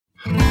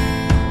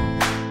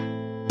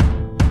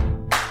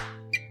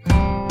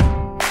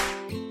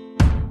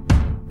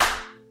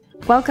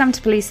Welcome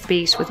to Police the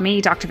Beat with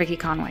me, Dr. Vicky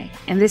Conway.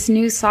 In this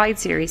new side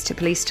series to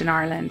Policed in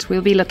Ireland,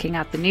 we'll be looking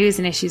at the news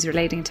and issues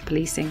relating to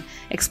policing,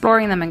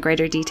 exploring them in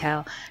greater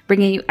detail,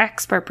 bringing you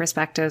expert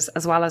perspectives,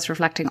 as well as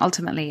reflecting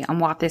ultimately on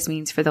what this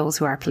means for those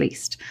who are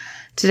policed.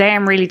 Today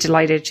I'm really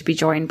delighted to be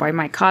joined by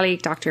my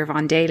colleague, Dr.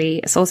 Yvonne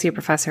Daly, Associate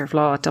Professor of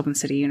Law at Dublin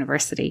City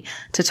University,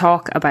 to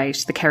talk about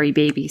the Kerry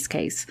babies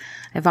case.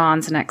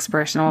 Yvonne's an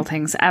expert in all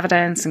things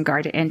evidence and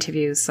Garda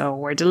interviews, so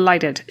we're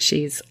delighted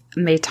she's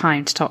made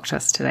time to talk to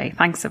us today.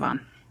 Thanks,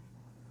 Yvonne.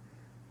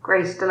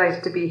 Great,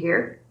 delighted to be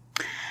here.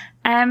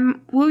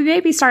 Will we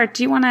maybe start,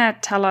 do you want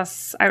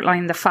to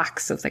outline the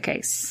facts of the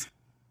case?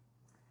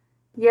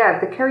 Yeah,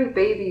 the Kerry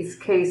babies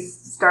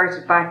case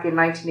started back in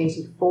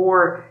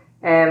 1984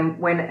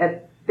 when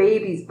a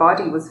baby's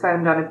body was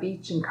found on a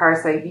beach in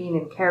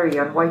Carsaibeen in Kerry,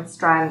 on White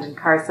Strand in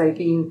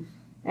Carsaibeen,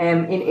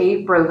 in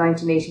April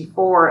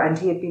 1984, and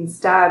he had been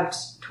stabbed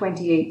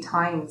 28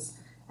 times.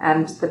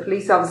 And the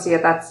police, obviously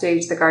at that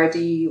stage, the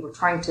Gardaí, were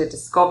trying to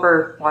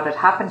discover what had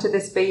happened to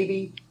this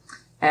baby,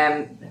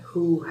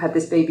 who had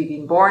this baby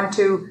been born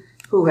to,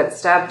 who had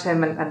stabbed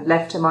him and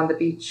left him on the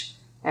beach,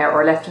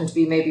 or left him to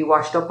be maybe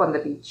washed up on the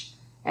beach.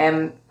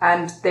 And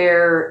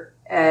their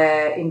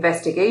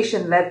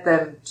investigation led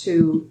them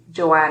to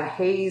Joanne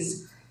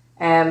Hayes,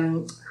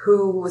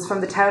 who was from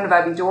the town of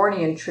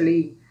Abbeydorney in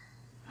Tralee.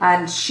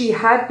 And she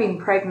had been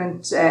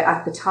pregnant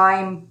at the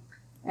time,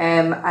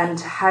 and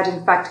had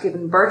in fact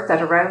given birth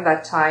at around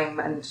that time.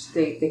 And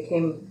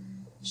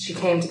she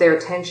came to their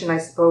attention, I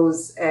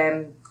suppose,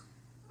 and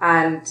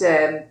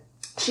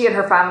she and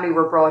her family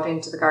were brought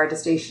into the Garda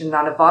station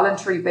on a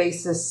voluntary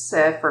basis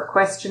for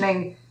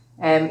questioning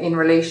in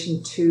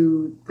relation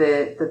to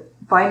the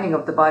finding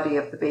of the body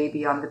of the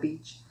baby on the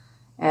beach.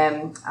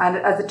 And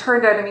as it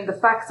turned out, I mean, the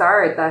facts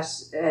are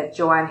that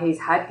Joanne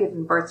Hayes had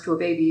given birth to a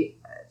baby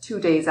 2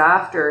 days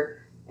after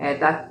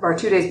or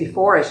 2 days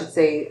before, I should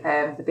say,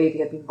 the baby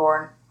had been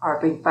born or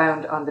been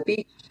found on the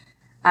beach.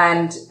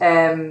 And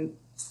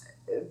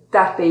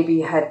that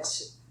baby had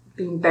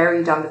been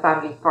buried on the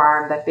family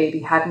farm. That baby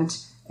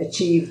hadn't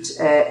achieved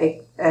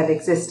an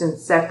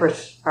existence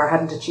separate, or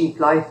hadn't achieved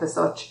life as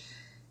such,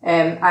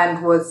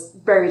 and was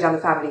buried on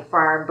the family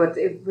farm. But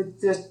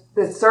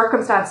the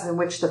circumstances in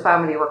which the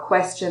family were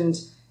questioned,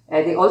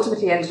 they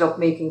ultimately ended up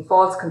making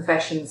false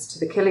confessions to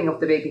the killing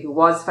of the baby who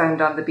was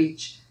found on the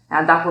beach.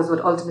 And that was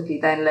what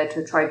ultimately then led to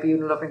a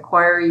tribunal of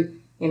inquiry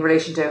in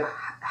relation to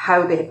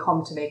how they had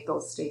come to make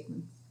those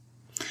statements.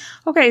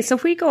 Okay, so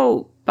if we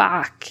go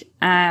back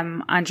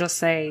and just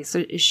say,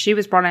 so she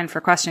was brought in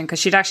for questioning because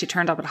she'd actually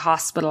turned up at a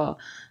hospital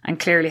and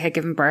clearly had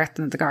given birth,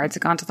 and the guards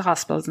had gone to the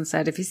hospitals and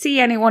said, if you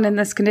see anyone in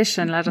this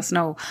condition, let us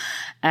know.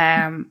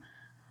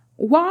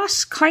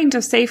 What kind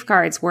of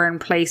safeguards were in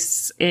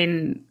place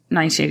in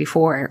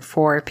 1984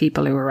 for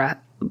people who were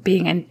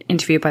being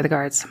interviewed by the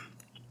guards?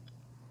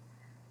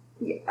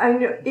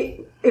 Yeah,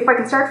 if I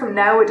can start from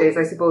nowadays,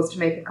 I suppose, to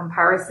make a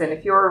comparison,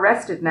 if you're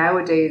arrested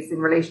nowadays in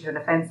relation to an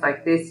offence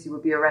like this, you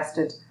would be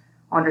arrested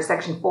under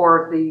Section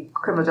 4 of the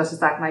Criminal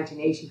Justice Act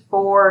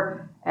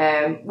 1984,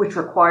 which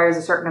requires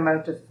a certain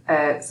amount of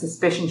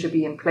suspicion should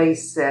be in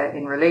place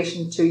in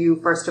relation to you,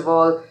 first of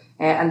all,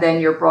 and then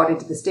you're brought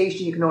into the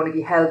station. You can only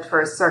be held for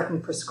a certain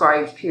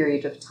prescribed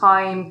period of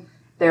time.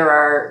 There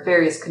are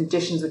various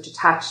conditions which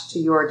attach to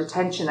your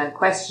detention and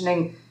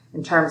questioning,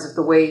 in terms of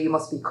the way you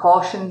must be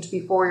cautioned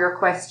before you're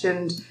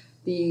questioned,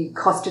 the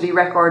custody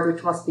record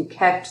which must be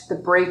kept, the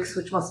breaks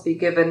which must be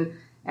given,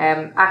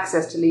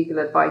 access to legal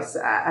advice,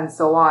 and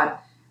so on.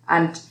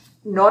 And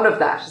none of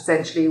that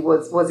essentially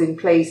was in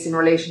place in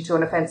relation to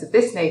an offence of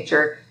this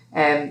nature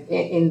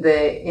in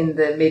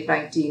the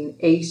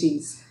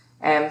mid-1980s.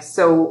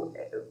 So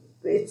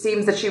it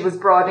seems that she was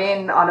brought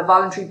in on a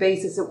voluntary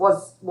basis. It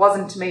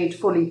wasn't made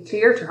fully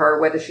clear to her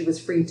whether she was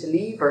free to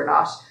leave or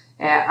not.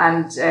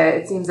 And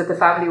it seems that the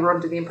family were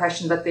under the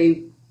impression that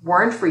they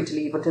weren't free to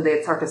leave until they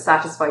had sort of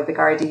satisfied the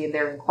Gardaí in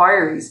their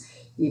inquiries,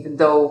 even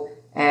though,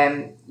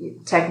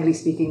 technically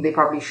speaking, they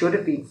probably should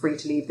have been free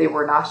to leave. They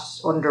were not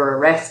under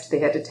arrest. They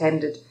had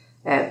attended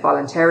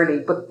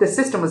voluntarily. But the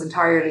system was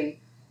entirely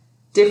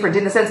different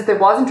in the sense that there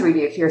wasn't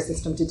really a clear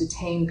system to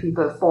detain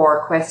people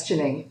for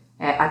questioning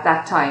at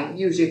that time.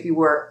 Usually if you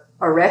were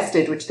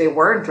arrested, which they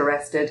weren't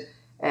arrested,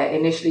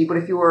 initially, but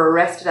if you were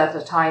arrested at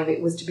the time,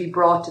 it was to be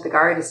brought to the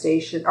Garda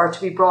station or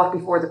to be brought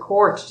before the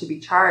court to be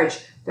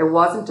charged. There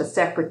wasn't a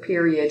separate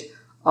period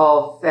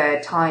of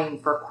time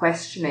for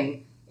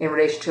questioning in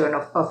relation to an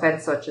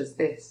offence such as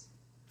this.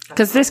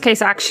 Because this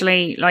case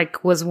actually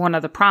was one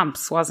of the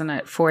prompts, wasn't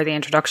it, for the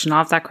introduction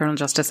of that Criminal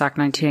Justice Act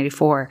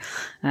 1984,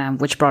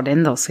 which brought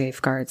in those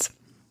safeguards.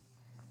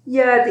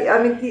 Yeah,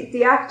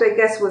 the Act, I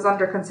guess, was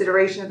under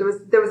consideration.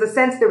 There was a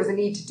sense there was a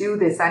need to do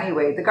this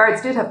anyway. The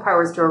guards did have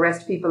powers to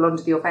arrest people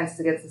under the Offences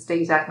Against the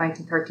State Act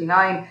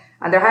 1939,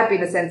 and there had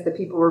been a sense that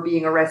people were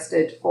being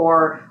arrested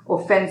for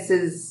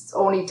offences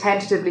only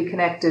tentatively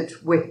connected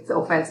with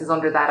offences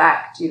under that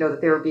Act. You know,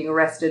 that they were being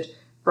arrested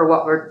for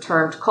what were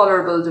termed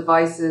colourable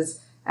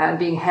devices and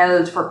being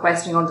held for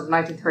questioning under the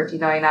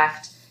 1939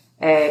 Act.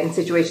 in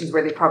situations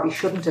where they probably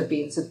shouldn't have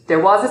been. So there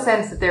was a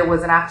sense that there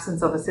was an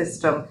absence of a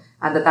system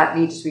and that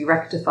needed to be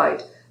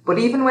rectified. But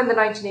even when the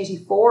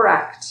 1984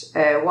 Act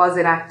was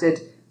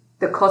enacted,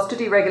 the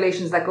custody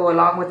regulations that go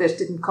along with it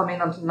didn't come in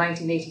until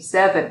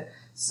 1987.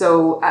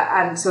 So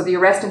the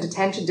arrest and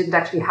detention didn't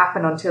actually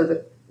happen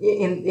until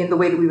in the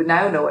way that we would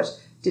now know it,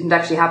 didn't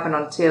actually happen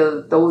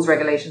until those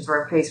regulations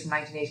were in place from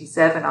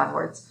 1987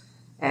 onwards.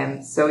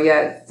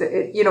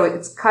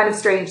 It's kind of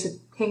strange to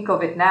think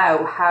of it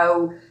now,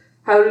 how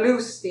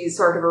loose these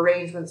sort of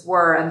arrangements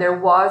were. And there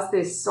was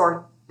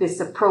this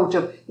approach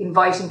of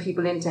inviting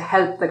people in to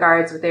help the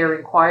guards with their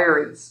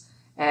inquiries.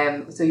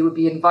 So you would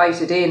be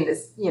invited in,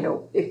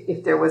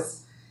 if there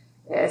was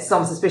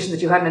some suspicion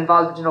that you hadn't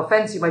involved in an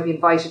offence, you might be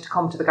invited to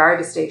come to the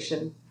Garda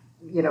station,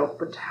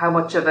 but how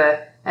much of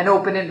an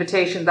open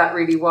invitation that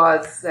really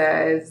was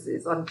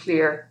is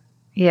unclear.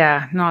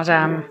 Yeah, not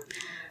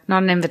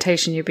an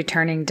invitation you'd be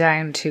turning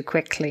down too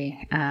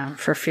quickly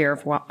for fear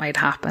of what might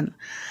happen.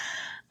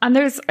 And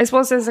I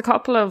suppose there's a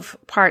couple of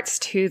parts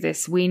to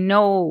this. We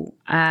know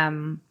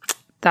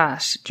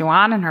that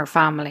Joanne and her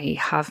family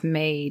have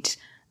made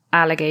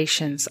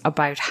allegations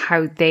about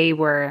how they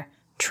were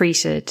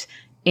treated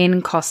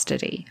in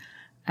custody.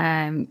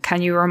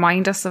 Can you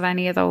remind us of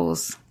any of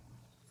those?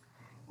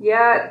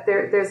 Yeah,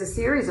 there's a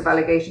series of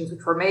allegations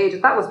which were made,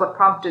 and that was what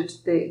prompted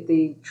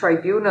the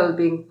tribunal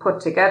being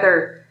put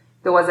together.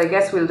 Though, as I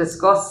guess we'll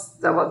discuss,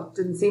 that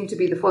didn't seem to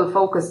be the full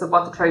focus of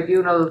what the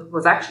tribunal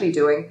was actually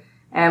doing.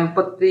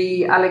 But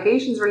the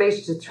allegations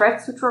related to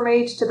threats which were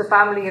made to the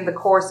family in the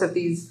course of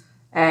these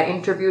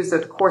interviews,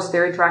 of course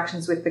their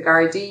interactions with the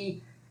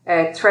Gardaí,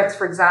 threats,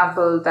 for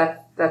example,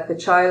 that the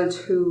child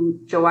who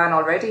Joanne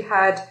already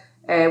had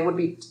would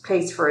be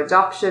placed for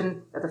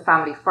adoption, that the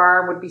family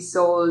farm would be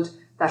sold,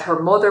 that her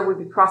mother would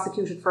be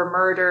prosecuted for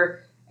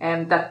murder,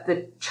 and that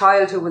the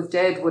child who was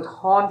dead would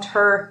haunt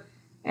her.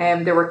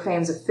 There were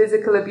claims of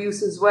physical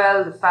abuse as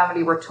well. The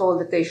family were told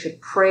that they should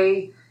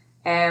pray.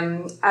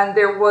 And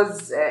there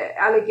was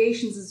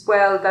allegations as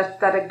well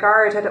that a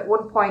guard had at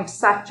one point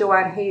sat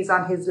Joanne Hayes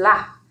on his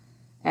lap.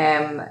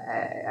 And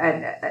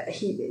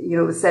he,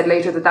 it was said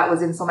later that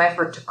was in some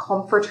effort to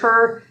comfort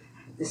her.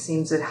 This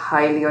seems a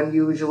highly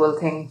unusual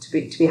thing to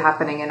be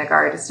happening in a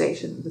Garda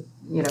station,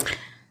 So,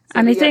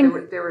 and I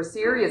think there were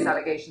serious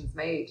allegations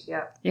made.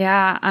 Yeah.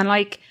 Yeah.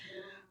 And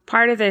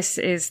part of this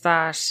is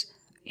that,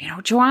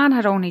 Joanne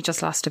had only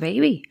just lost a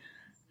baby.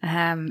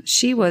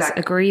 She was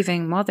exactly a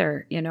grieving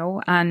mother,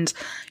 and,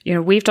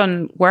 we've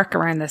done work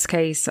around this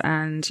case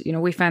and,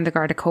 we found the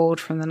Garda Code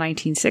from the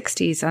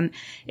 1960s, and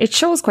it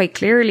shows quite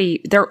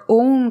clearly their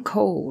own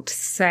code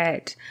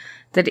said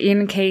that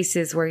in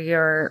cases where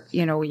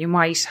you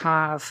might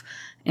have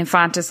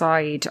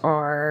infanticide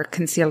or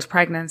concealed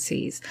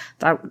pregnancies,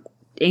 that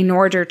in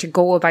order to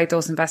go about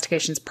those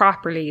investigations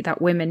properly,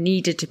 that women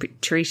needed to be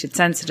treated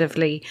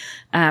sensitively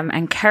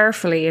and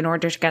carefully in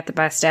order to get the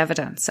best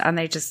evidence. And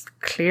they just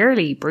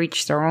clearly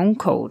breached their own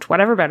code,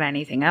 whatever about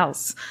anything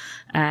else,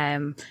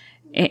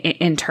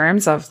 in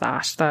terms of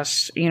that,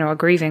 a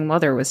grieving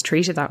mother was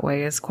treated that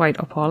way is quite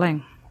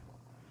appalling.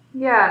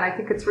 Yeah, and I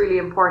think it's really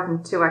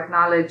important to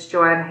acknowledge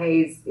Joanne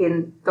Hayes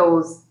in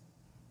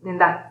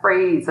that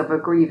phrase of a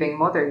grieving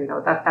mother,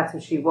 that's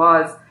what she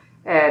was.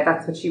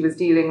 That's what she was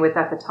dealing with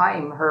at the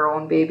time. Her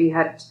own baby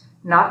had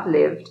not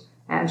lived,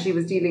 and she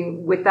was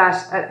dealing with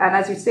that. And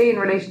as you say, in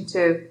relation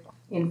to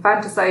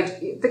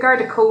infanticide, the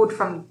Garda Code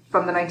from the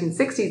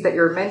 1960s that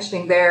you're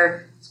mentioning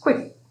there,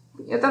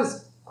 that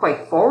was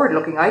quite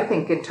forward-looking, I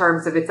think, in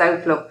terms of its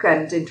outlook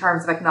and in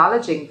terms of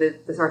acknowledging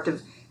the sort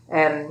of,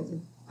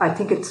 I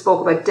think it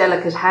spoke about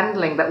delicate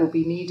handling that would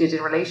be needed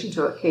in relation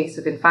to a case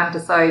of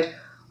infanticide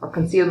or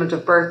concealment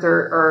of birth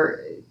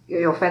or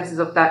offences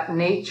of that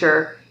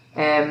nature.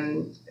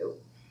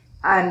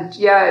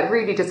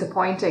 Really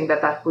disappointing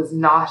that was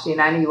not in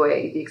any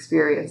way the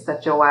experience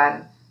that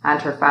Joanne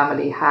and her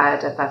family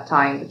had at that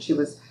time, that she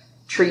was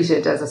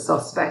treated as a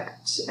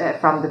suspect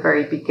from the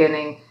very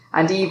beginning.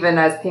 And even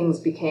as things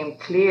became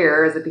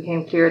clear,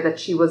 that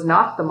she was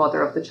not the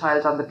mother of the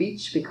child on the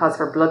beach because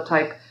her blood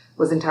type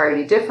was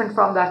entirely different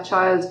from that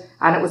child,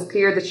 and it was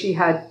clear that she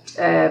had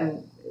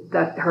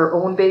that her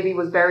own baby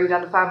was buried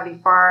on the family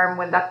farm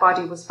when that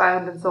body was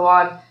found, and so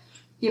on.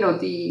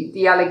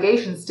 The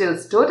allegations still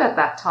stood at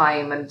that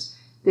time, and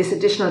this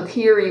additional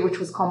theory which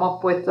was come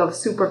up with of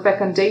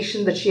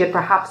superfecundation, that she had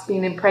perhaps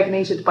been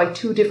impregnated by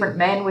two different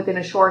men within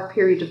a short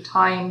period of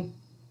time,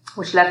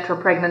 which left her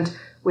pregnant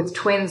with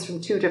twins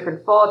from two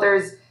different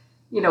fathers.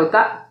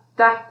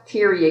 That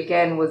theory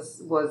again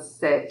was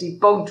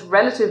debunked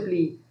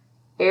relatively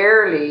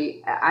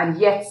early, and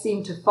yet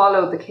seemed to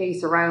follow the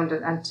case around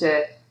and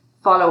to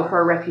follow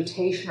her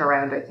reputation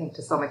around, I think,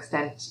 to some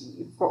extent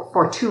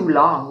for too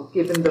long,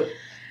 given the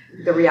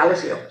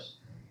reality of it.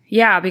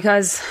 Yeah,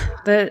 because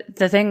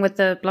the thing with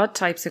the blood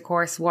types, of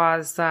course,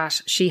 was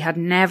that she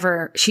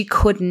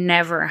could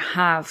never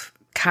have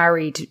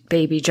carried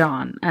baby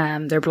John.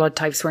 Their blood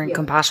types were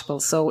incompatible.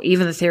 So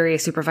even the theory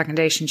of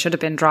superfecundation should have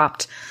been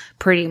dropped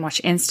pretty much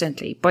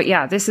instantly. But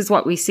yeah, this is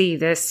what we see,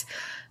 this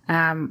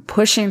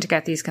pushing to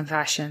get these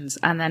confessions,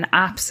 and then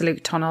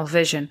absolute tunnel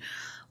vision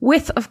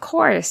with, of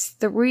course,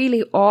 the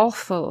really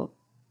awful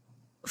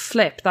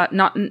flip that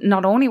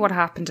not only what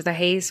happened to the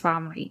Hayes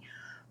family,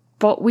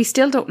 but we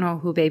still don't know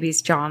who baby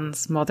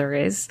John's mother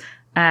is.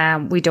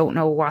 We don't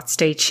know what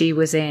state she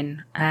was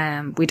in.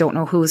 We don't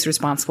know who's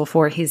responsible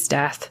for his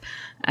death.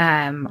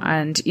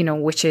 And, you know,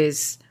 which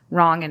is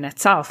wrong in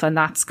itself. And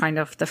that's kind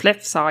of the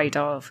flip side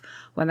of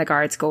when the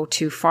guards go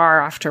too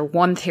far after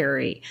one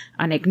theory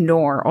and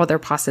ignore other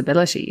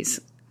possibilities.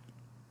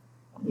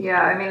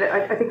 Yeah, I mean,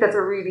 I think that's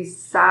a really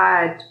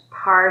sad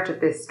part of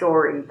this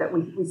story, that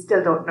we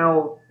still don't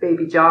know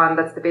baby John.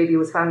 That's the baby who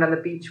was found on the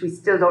beach. We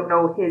still don't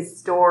know his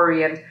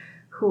story and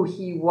who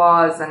he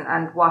was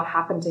and what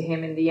happened to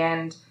him in the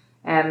end.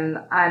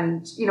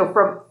 And you know,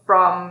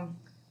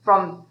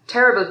 from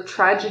terrible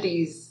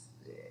tragedies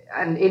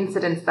and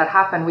incidents that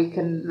happen, we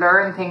can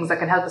learn things that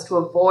can help us to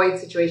avoid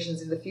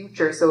situations in the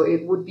future. So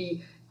it would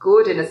be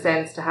good, in a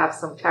sense, to have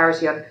some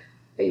clarity on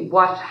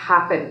what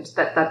happened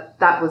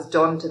that was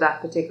done to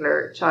that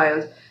particular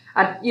child.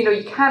 And, you know,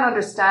 you can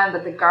understand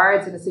that the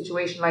guards in a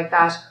situation like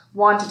that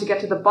wanted to get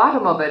to the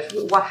bottom of it.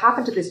 What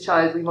happened to this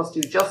child? We must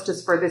do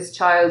justice for this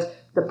child.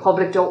 The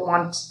public don't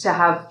want to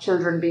have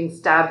children being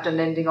stabbed and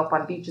ending up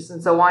on beaches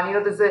and so on. You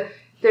know,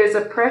 there's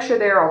a pressure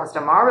there, almost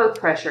a moral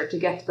pressure, to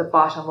get to the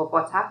bottom of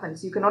what's happened.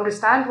 So you can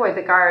understand why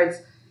the guards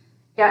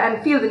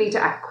and feel the need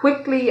to act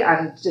quickly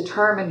and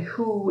determine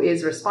who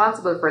is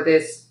responsible for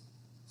this.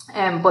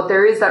 But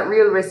there is that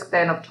real risk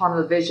then of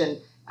tunnel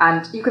vision.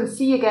 And you can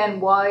see again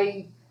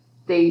why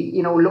they,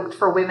 you know, looked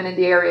for women in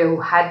the area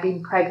who had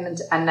been pregnant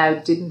and now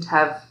didn't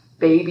have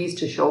babies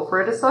to show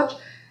for it as such.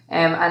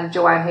 And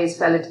Joanne Hayes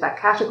fell into that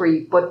category.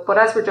 But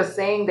as we're just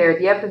saying there,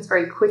 the evidence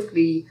very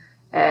quickly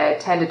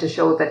tended to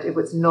show that it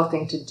was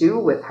nothing to do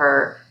with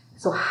her.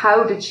 So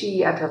how did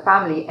she and her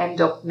family end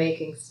up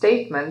making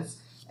statements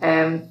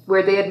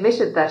where they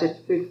admitted that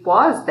it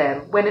was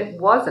them when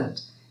it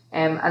wasn't?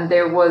 And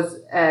there was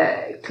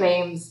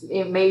claims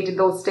made in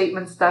those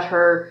statements that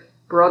her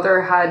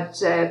brother had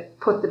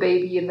put the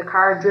baby in the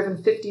car and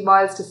driven 50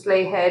 miles to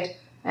Slayhead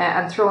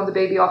and thrown the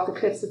baby off the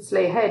cliffs at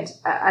Slayhead.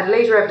 And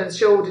later evidence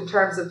showed, in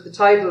terms of the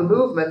tidal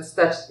movements,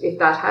 that if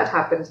that had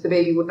happened, the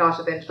baby would not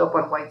have ended up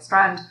on White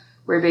Strand,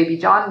 where baby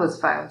John was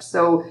found.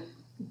 So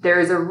there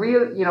is a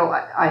real, you know,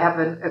 I have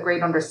a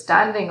great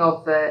understanding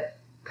of the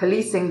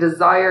policing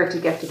desire to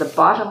get to the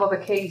bottom of a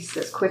case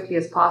as quickly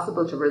as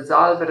possible, to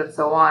resolve it and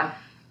so on.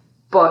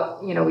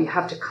 But, you know, we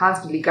have to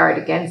constantly guard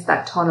against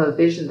that tunnel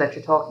vision that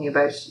you're talking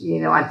about, you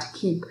know, and to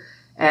keep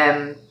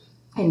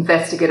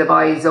investigative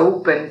eyes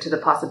open to the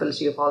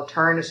possibility of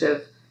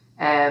alternative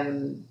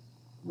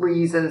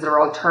reasons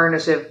or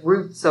alternative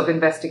routes of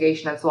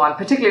investigation and so on,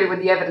 particularly when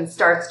the evidence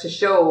starts to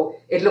show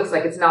it looks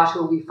like it's not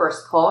who we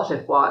first thought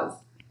it was.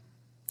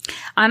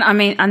 And I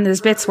mean, and there's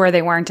bits where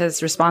they weren't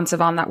as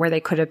responsive on that, where they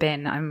could have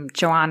been.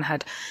 Joanne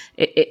had,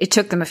 it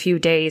took them a few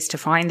days to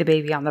find the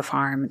baby on the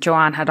farm.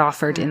 Joanne had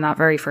offered in that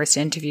very first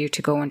interview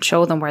to go and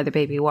show them where the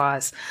baby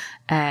was.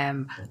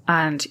 And,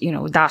 you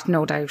know, that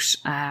no doubt,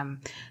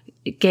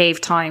 it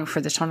gave time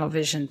for the tunnel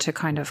vision to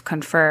kind of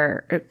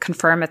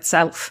confirm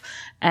itself.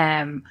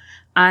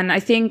 And I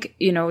think,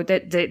 you know,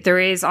 that there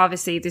is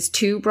obviously, there's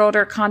two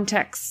broader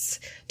contexts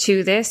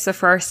to this. The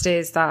first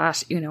is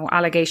that, you know,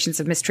 allegations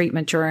of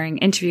mistreatment during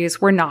interviews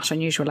were not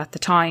unusual at the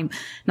time.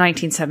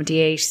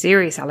 1978,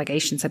 serious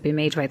allegations had been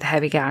made by the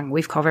Heavy Gang.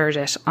 We've covered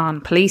it on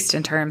Policed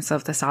in terms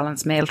of the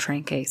Sallins mail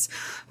train case.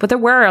 But there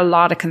were a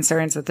lot of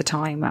concerns at the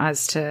time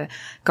as to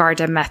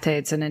Garda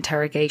methods and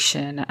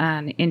interrogation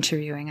and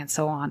interviewing and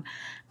so on.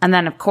 And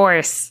then, of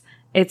course,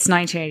 it's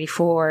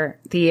 1984,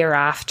 the year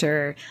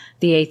after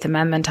the Eighth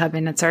Amendment had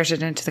been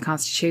inserted into the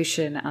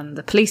Constitution, and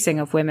the policing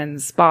of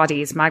women's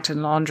bodies.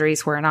 Magdalen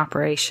laundries were in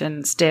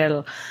operation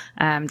still.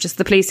 Just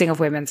the policing of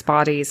women's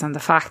bodies, and the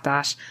fact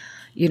that,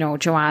 you know,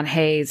 Joanne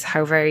Hayes,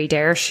 how very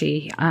dare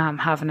she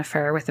have an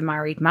affair with a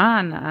married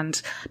man,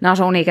 and not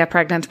only get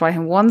pregnant by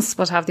him once,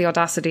 but have the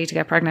audacity to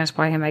get pregnant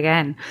by him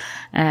again.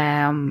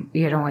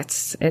 You know,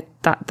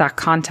 that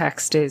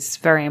context is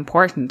very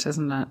important,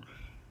 isn't it?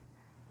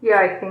 Yeah,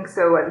 I think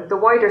so. The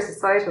wider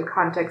societal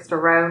context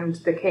around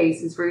the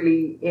case is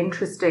really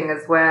interesting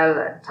as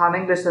well. Tom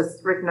English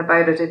has written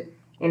about it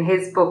in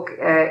his book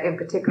in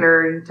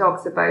particular. He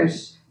talks about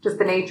just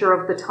the nature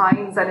of the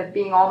times and it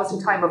being almost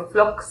a time of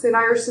flux in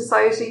Irish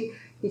society.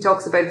 He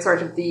talks about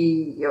sort of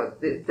the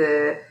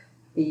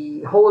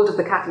hold of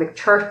the Catholic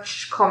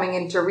Church coming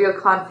into real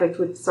conflict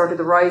with sort of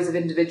the rise of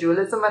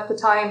individualism at the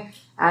time,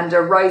 and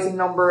a rising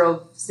number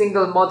of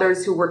single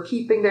mothers who were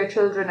keeping their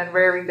children and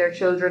rearing their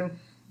children.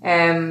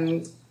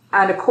 And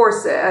of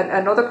course,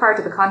 another part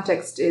of the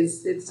context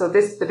is,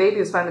 the baby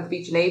was found at the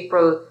beach in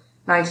April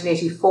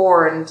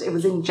 1984, and it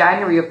was in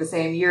January of the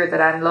same year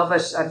that Anne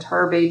Lovett and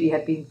her baby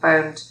had been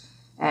found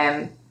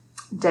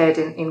dead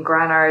in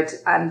Granard,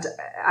 and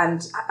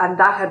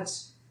that had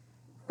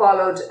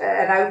followed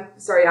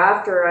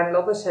after Anne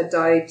Lovett had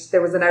died,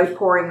 there was an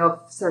outpouring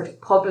of sort of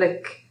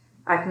public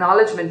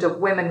acknowledgement of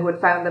women who had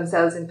found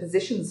themselves in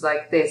positions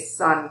like this.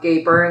 On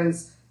Gay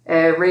Byrne's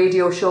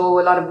radio show,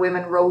 a lot of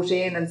women wrote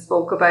in and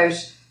spoke about,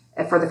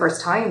 for the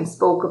first time,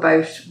 spoke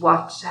about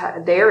what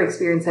their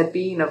experience had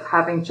been of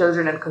having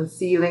children and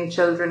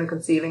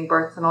conceiving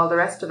births and all the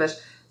rest of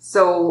it.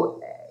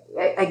 So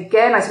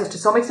again, I suppose to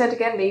some extent,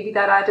 again, maybe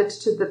that added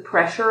to the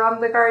pressure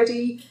on the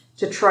Gardaí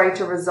to try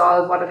to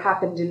resolve what had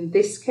happened in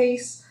this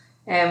case.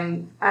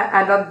 And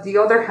on the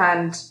other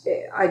hand,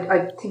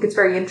 I think it's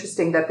very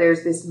interesting that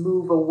there's this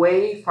move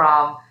away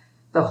from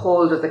the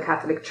hold of the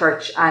Catholic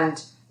Church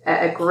and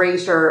a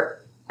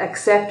greater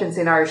acceptance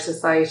in Irish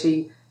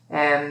society,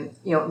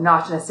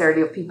 not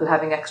necessarily of people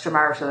having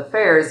extramarital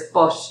affairs,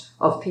 but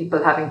of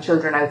people having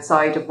children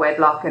outside of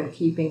wedlock and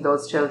keeping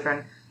those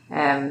children.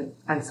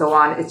 And so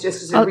on. It's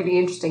just a really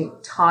interesting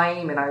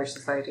time in Irish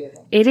society, I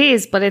think. It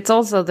is, but it's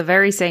also the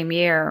very same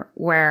year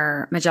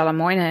where Majella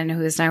Moynihan,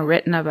 who has now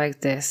written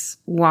about this,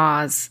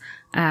 was,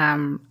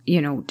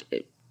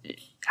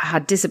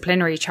 had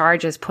disciplinary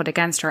charges put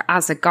against her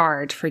as a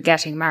guard for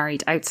getting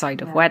married outside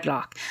of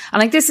wedlock.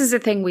 And this is a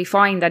thing we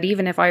find, that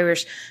even if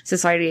Irish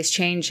society is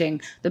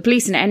changing, the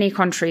police in any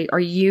country are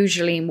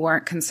usually more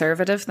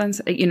conservative than,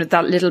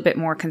 that little bit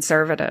more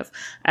conservative.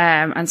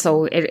 And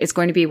so it's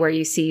going to be where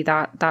you see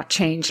that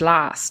change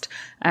last.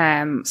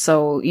 It's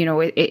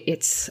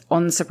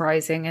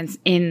unsurprising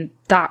in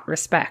that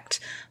respect.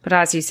 But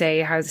as you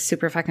say, how the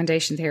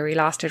superfecundation theory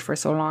lasted for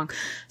so long.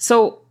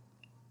 So,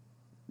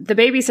 the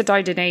babies had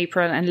died in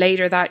April, and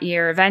later that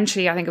year,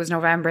 eventually, I think it was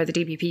November, the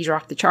DPP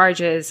dropped the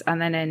charges.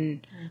 And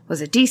then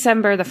was it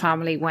December, the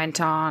family went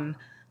on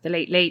the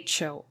Late Late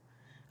Show.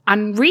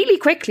 And really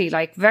quickly,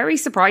 very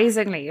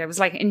surprisingly, it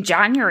was in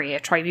January, a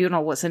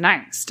tribunal was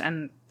announced.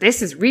 And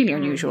this is really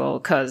unusual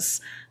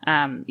because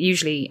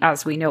usually,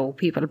 as we know,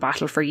 people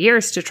battle for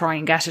years to try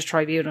and get a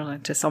tribunal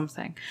into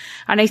something.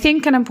 And I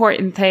think an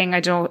important thing, I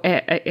don't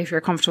know if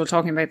you're comfortable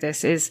talking about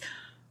this, is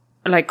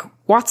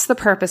what's the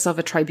purpose of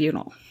a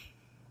tribunal?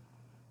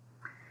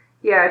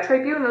 Yeah, a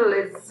tribunal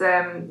is,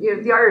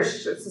 the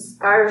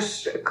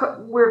Irish,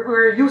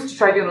 we're used to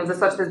tribunals as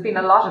such. There's been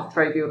a lot of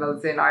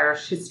tribunals in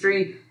Irish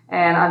history,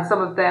 and some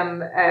of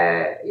them,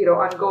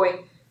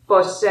 ongoing.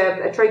 But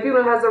a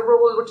tribunal has a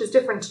role which is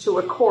different to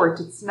a court.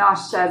 It's not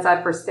as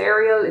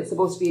adversarial. It's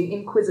supposed to be an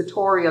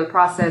inquisitorial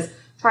process,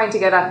 trying to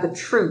get at the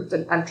truth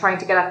and trying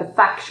to get at the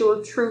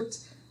factual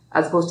truth,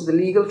 as opposed to the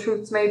legal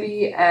truths,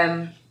 maybe.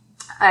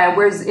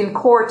 Whereas in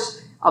court,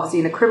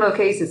 obviously in a criminal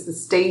case, it's the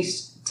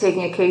state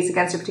taking a case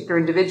against a particular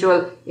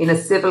individual. In a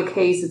civil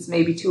case, it's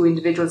maybe two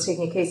individuals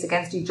taking a case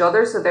against each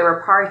other. So there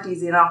are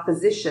parties in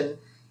opposition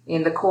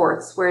in the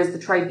courts, whereas the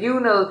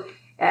tribunal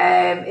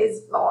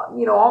is,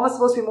 almost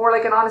supposed to be more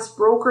like an honest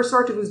broker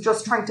sort of, who's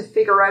just trying to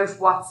figure out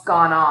what's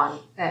gone on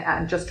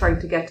and just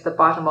trying to get to the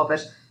bottom of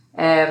it.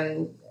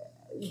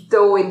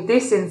 Though in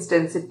this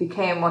instance, it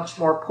became much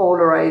more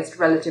polarised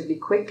relatively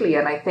quickly.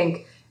 And I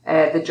think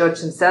the judge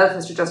himself,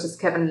 Mr. Justice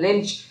Kevin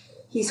Lynch,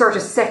 he sort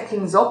of set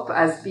things up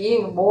as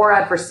being more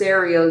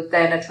adversarial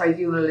than a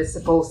tribunal is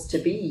supposed to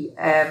be.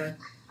 And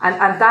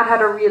that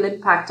had a real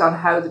impact on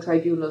how the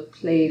tribunal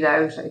played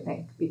out, I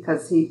think,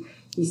 because he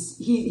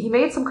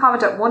made some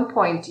comment at one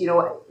point,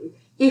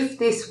 if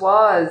this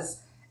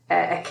was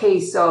a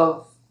case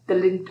of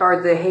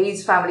the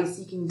Hayes family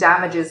seeking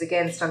damages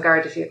against An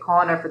Garda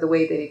Síochána for the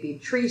way they'd been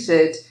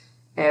treated,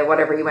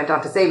 whatever he went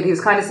on to say, but he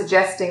was kind of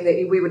suggesting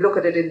that we would look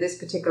at it in this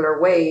particular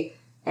way.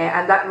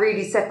 And that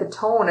really set the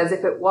tone as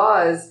if it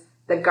was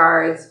the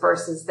Guards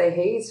versus the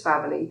Hayes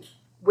family.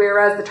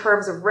 Whereas the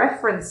terms of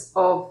reference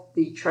of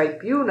the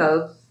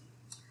tribunal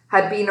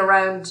had been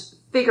around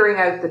figuring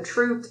out the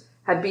truth,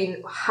 had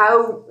been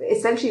how,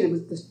 essentially,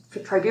 the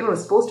tribunal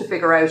was supposed to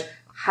figure out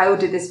how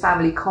did this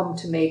family come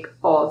to make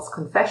false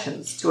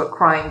confessions to a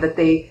crime that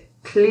they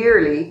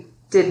clearly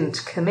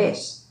didn't commit.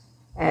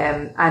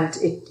 And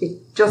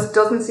it just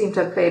doesn't seem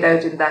to have played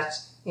out in that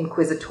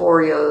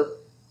inquisitorial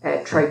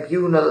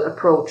tribunal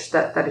approach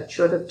that it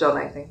should have done,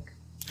 I think.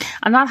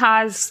 And that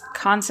has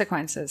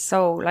consequences.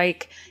 So,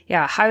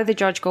 how the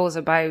judge goes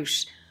about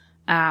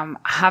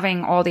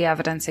having all the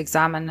evidence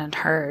examined and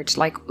heard,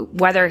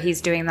 whether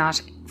he's doing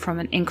that from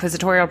an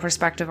inquisitorial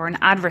perspective or an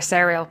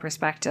adversarial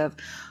perspective,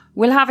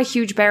 will have a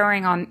huge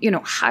bearing on,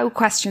 how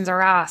questions are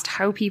asked,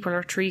 how people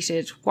are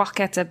treated, what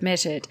gets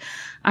admitted.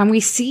 And we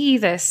see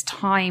this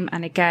time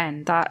and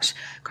again, that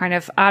kind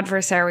of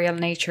adversarial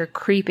nature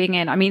creeping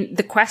in. I mean,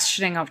 the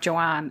questioning of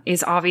Joanne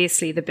is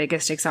obviously the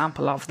biggest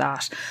example of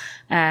that.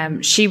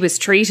 She was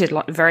treated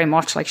very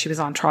much like she was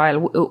on trial.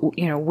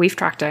 We've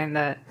tracked down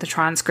the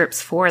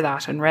transcripts for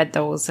that and read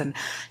those. And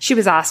she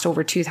was asked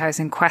over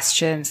 2,000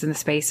 questions in the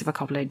space of a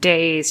couple of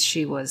days.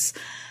 She was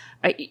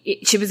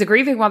a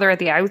grieving mother at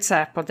the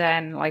outset, but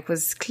then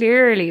was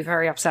clearly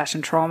very upset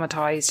and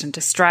traumatized and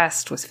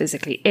distressed, was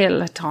physically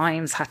ill at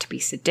times, had to be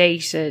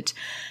sedated.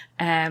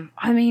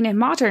 In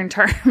modern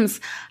terms,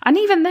 and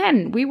even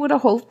then, we would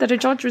have hoped that a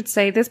judge would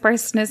say this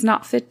person is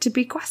not fit to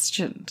be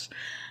questioned.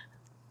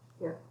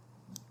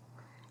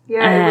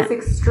 Yeah, it was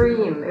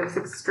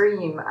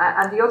extreme.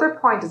 And the other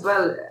point as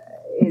well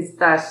is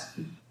that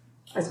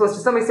I suppose to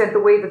some extent the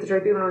way that the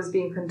tribunal was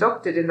being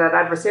conducted in that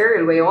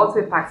adversarial way also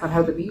impacts on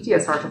how the media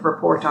sort of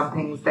report on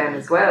things then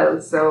as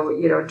well. So,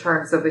 in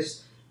terms of it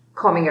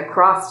coming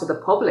across to the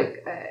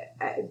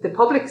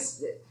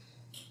public's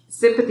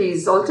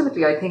sympathies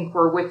ultimately, I think,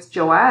 were with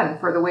Joanne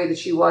for the way that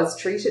she was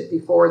treated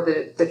before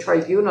the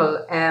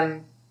tribunal.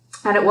 And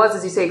it was,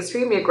 as you say,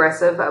 extremely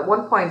aggressive. At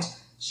one point,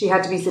 she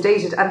had to be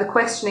sedated, and the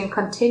questioning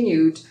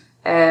continued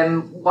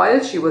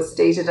while she was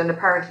sedated and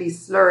apparently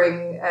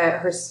slurring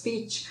her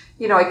speech.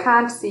 I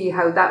can't see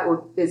how that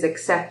is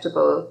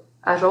acceptable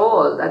at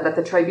all, and that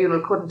the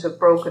tribunal couldn't have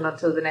broken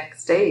until the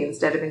next day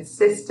instead of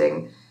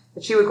insisting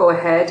that she would go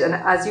ahead. And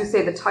as you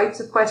say, the types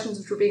of questions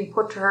which were being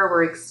put to her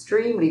were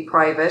extremely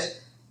private,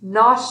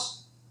 not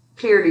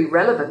clearly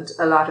relevant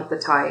a lot of the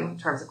time in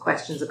terms of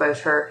questions about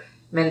her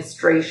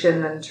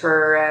menstruation and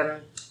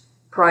her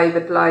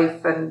private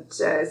life and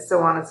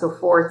so on and so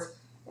forth.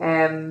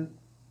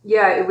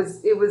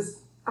 It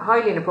was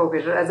highly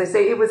inappropriate. As I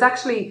say, it was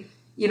actually,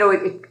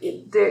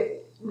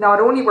 not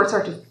only were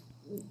sort of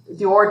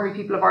the ordinary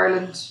people of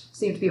Ireland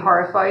seemed to be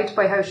horrified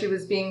by how she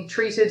was being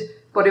treated,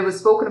 but it was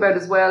spoken about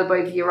as well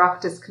by the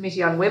Oireachtas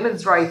Committee on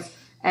Women's Rights,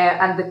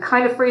 and the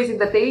kind of phrasing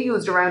that they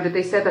used around it.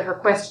 They said that her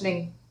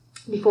questioning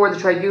before the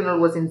tribunal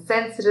was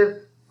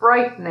insensitive,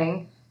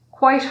 frightening,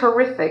 quite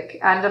horrific,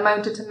 and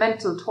amounted to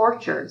mental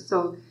torture.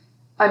 So,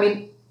 I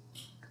mean,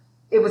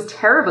 it was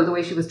terrible the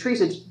way she was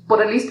treated,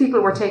 but at least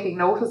people were taking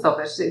notice of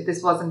it.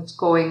 This wasn't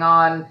going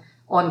on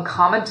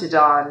uncommented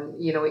on,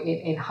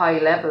 in high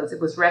levels. It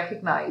was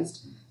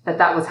recognised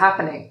that was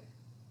happening.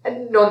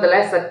 And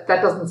nonetheless,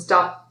 that doesn't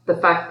stop the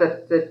fact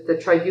that the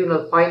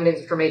tribunal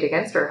findings which were made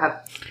against her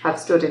have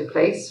stood in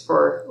place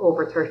for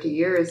over 30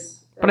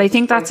 years. But I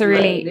think that's a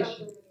really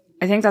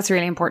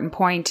important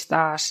point,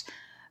 that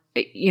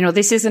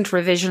this isn't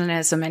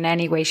revisionism in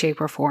any way, shape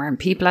or form.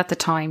 People at the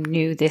time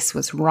knew this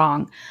was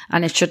wrong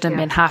and it shouldn't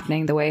have been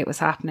happening the way it was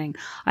happening.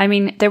 I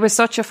mean, there was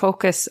such a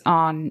focus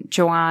on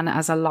Joanne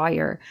as a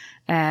liar.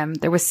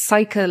 There was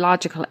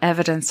psychological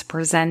evidence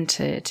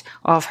presented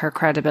of her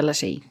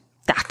credibility.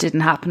 That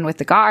didn't happen with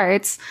the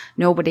guards.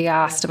 Nobody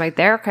asked about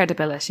their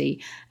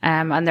credibility.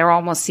 And there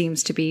almost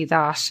seems to be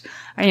that,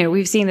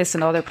 we've seen this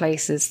in other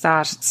places,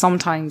 that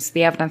sometimes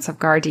the evidence of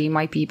Gardaí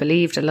might be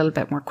believed a little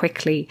bit more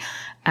quickly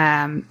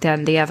than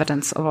the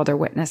evidence of other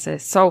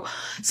witnesses. So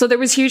there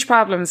was huge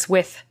problems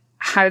with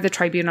how the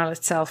tribunal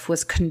itself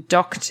was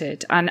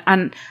conducted,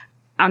 and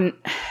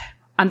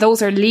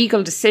those are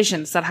legal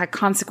decisions that had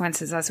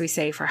consequences, as we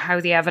say, for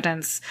how the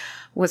evidence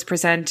was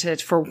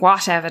presented, for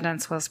what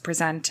evidence was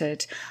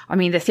presented. I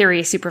mean, the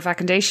theory of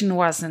superfecundation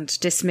wasn't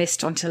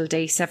dismissed until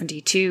day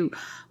 72,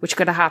 which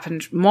could have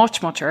happened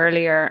much, much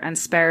earlier and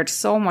spared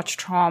so much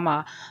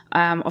trauma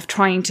of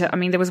trying to,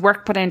 there was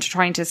work put into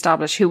trying to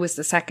establish who was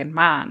the second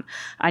man.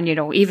 And,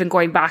 even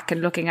going back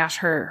and looking at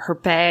her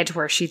bed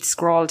where she'd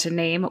scrawled a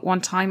name at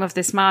one time of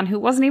this man who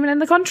wasn't even in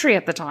the country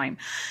at the time.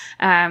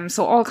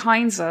 So all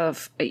kinds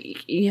of,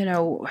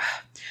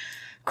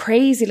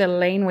 crazy little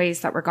laneways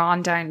that were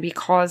gone down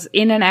because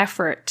in an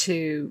effort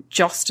to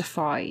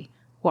justify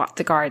what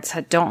the guards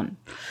had done.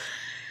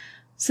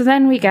 So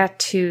then we get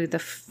to the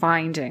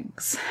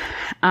findings.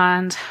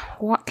 And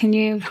what can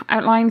you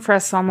outline for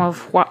us some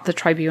of what the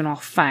tribunal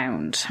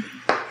found?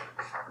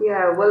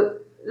 Yeah, well,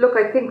 look,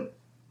 I think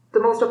the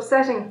most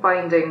upsetting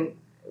finding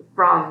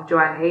from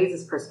Joanne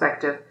Hayes'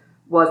 perspective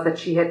was that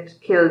she had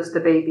killed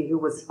the baby who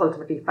was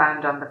ultimately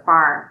found on the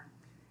farm.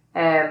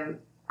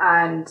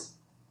 And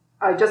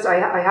I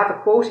have a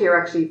quote here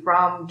actually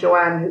from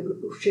Joanne,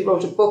 who she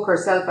wrote a book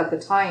herself at the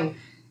time.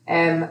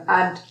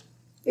 And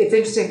it's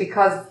interesting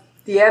because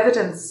the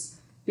evidence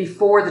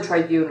before the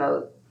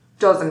tribunal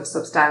doesn't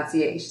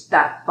substantiate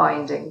that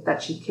finding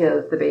that she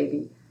killed the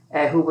baby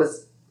who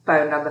was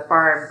found on the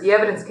farm. The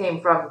evidence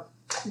came from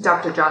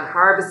Dr. John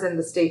Harbison,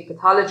 the state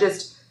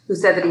pathologist, who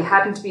said that he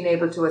hadn't been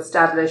able to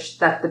establish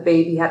that the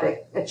baby had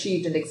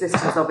achieved an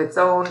existence of its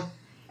own.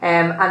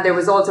 And there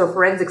was also a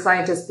forensic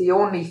scientist, the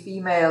only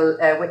female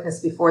witness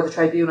before the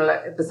tribunal,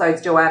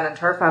 besides Joanne and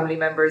her family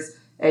members,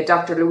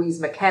 Dr. Louise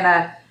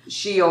McKenna.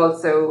 She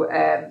also,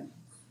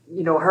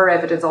 her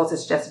evidence also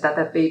suggested that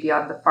that baby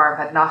on the farm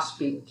had not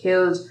been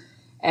killed.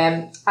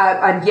 And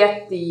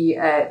yet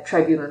the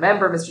tribunal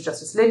member, Mr.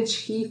 Justice Lynch,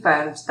 he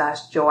found that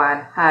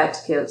Joanne had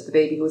killed the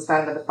baby who was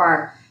found on the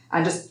farm.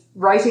 And just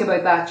writing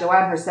about that,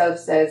 Joanne herself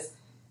says,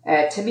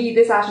 to me,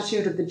 this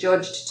attitude of the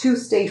judge to two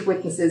state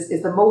witnesses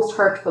is the most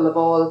hurtful of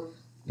all,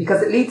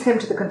 because it leads him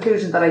to the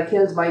conclusion that I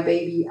killed my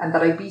baby and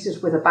that I beat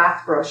it with a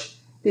bath brush.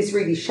 This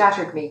really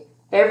shattered me.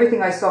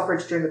 Everything I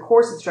suffered during the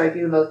course of the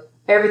tribunal,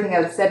 everything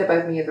else said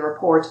about me in the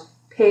report,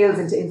 pales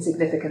into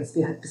insignificance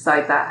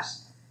beside that.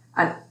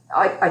 And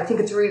I think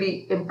it's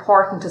really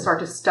important to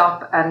sort of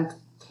stop and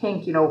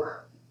think,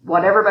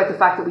 whatever about the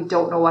fact that we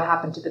don't know what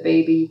happened to the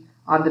baby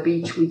on the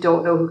beach, we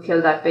don't know who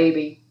killed that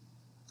baby.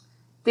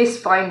 This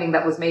finding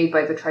that was made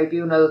by the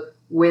tribunal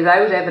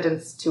without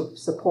evidence to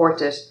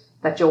support it,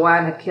 that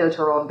Joanne had killed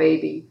her own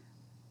baby,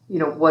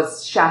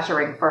 was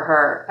shattering for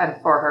her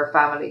and for her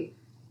family.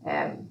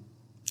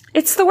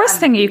 It's the worst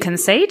thing you can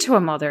say to a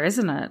mother,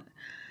 isn't it?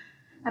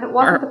 And it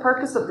wasn't the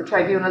purpose of the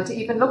tribunal to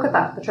even look at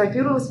that. The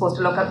tribunal was supposed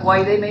to look at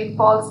why they made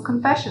false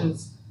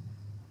confessions.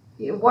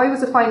 Why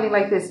was a finding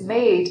like this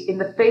made in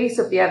the face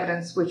of the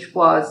evidence which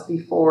was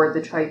before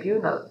the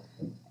tribunal?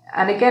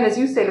 And again, as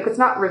you say, look, it's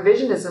not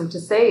revisionism to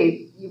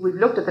say, we've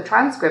looked at the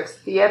transcripts,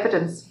 the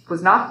evidence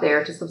was not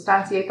there to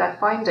substantiate that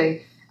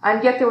finding.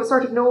 And yet there was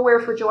sort of nowhere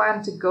for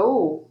Joanne to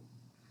go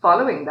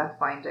following that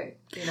finding.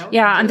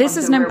 Yeah, and this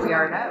is where we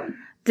are now.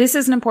 This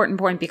is an important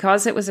point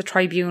because it was a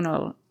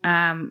tribunal.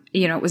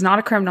 It was not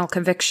a criminal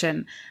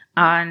conviction.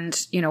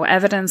 And,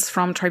 evidence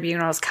from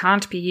tribunals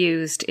can't be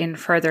used in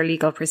further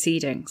legal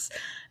proceedings.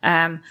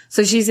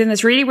 So she's in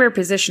this really weird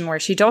position where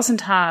she doesn't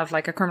have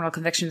like a criminal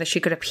conviction that she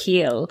could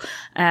appeal,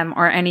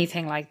 or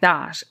anything like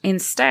that.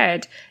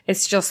 Instead,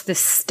 it's just this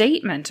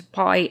statement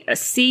by a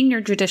senior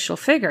judicial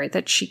figure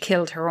that she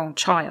killed her own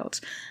child.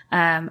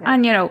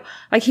 And,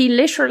 he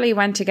literally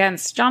went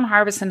against, John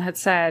Harbison had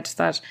said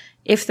that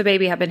if the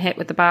baby had been hit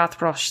with the bath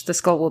brush, the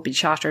skull would be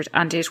shattered,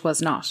 and it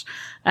was not.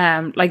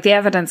 The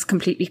evidence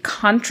completely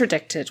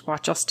contradicted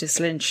what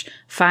Justice Lynch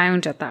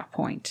found at that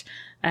point.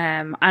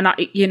 I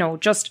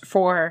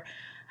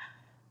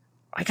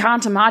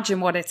can't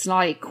imagine what it's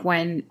like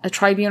when a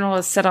tribunal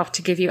is set up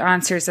to give you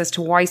answers as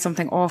to why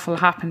something awful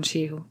happened to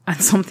you,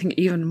 and something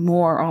even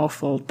more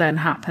awful then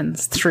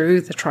happens through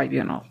the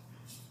tribunal.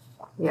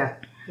 Yeah.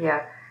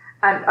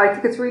 And I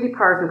think it's really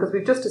powerful because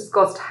we've just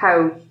discussed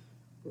how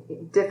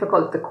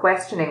difficult the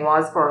questioning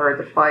was for her,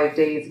 the 5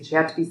 days, and she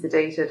had to be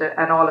sedated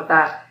and all of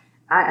that.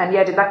 And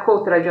yet in that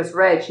quote that I just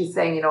read, she's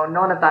saying,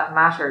 none of that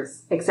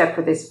matters except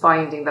for this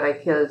finding that I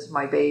killed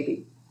my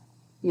baby.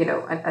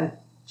 And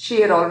she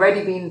had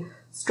already been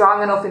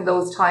strong enough in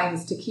those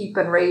times to keep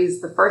and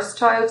raise the first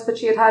child that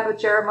she had with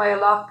Jeremiah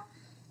Locke.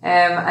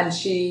 And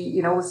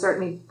she, was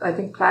certainly, I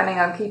think, planning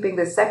on keeping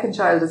the second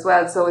child as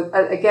well. So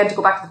again, to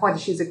go back to the point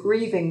that she's a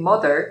grieving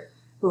mother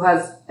who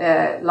has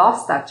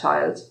lost that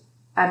child.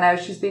 And now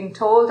she's being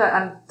told,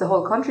 and the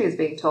whole country is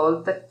being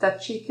told,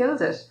 that she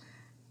killed it.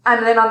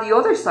 And then on the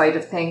other side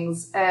of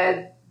things,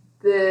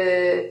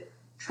 the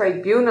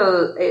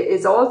tribunal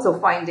is also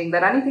finding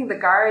that anything the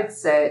guards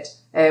said,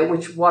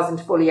 which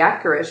wasn't fully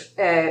accurate,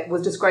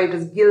 was described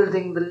as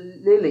gilding the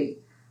lily.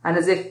 And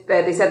as if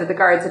they said that the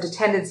guards had a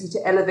tendency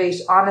to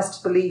elevate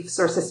honest beliefs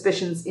or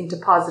suspicions into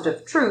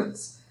positive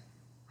truths.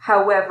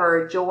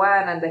 However,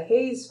 Joanne and the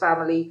Hayes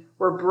family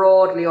were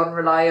broadly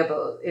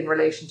unreliable in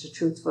relation to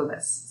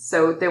truthfulness.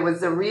 So there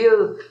was a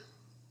real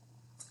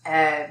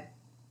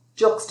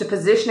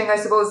juxtapositioning, I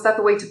suppose, is that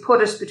the way to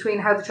put it, between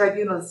how the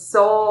tribunal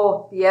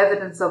saw the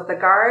evidence of the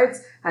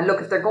guards. And look,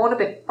 if they're going a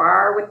bit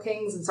far with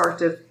things and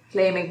sort of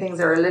claiming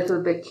things are a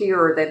little bit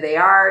clearer than they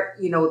are,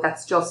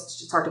 that's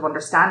just sort of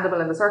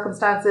understandable in the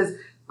circumstances.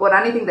 But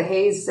anything the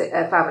Hayes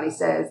family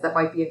says that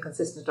might be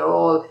inconsistent at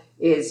all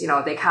is,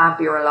 they can't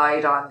be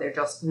relied on. They're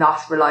just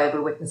not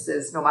reliable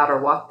witnesses, no matter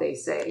what they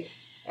say.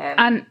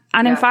 And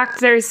in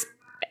fact,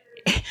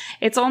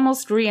 it's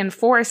almost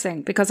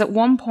reinforcing, because at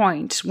one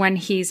point when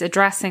he's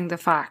addressing the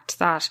fact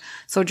that,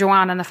 so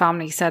Joanne and the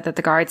family said that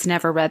the guards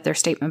never read their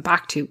statement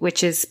back to you,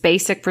 which is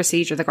basic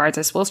procedure. The guards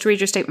are supposed to read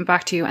your statement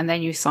back to you and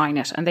then you sign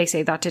it. And they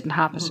say that didn't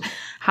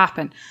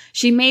happen.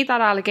 She made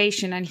that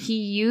allegation and he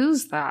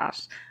used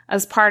that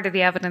as part of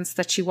the evidence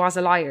that she was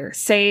a liar,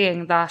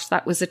 saying that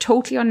that was a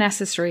totally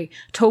unnecessary,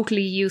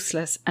 totally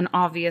useless and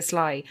obvious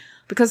lie,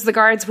 because the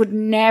guards would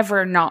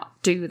never not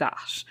do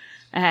that.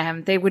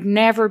 They would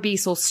never be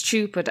so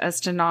stupid as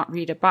to not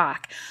read it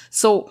back.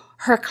 So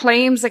her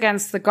claims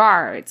against the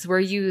guards were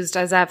used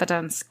as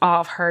evidence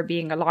of her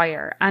being a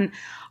liar. And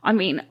I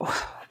mean,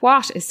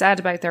 what is said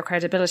about their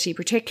credibility,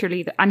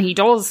 particularly, and he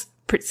does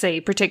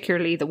say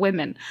particularly the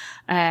women.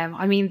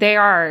 I mean, they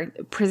are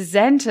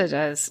presented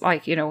as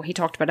he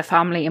talked about a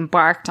family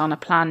embarked on a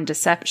planned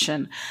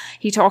deception.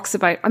 He talks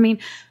about,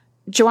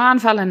 Joanne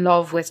fell in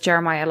love with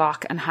Jeremiah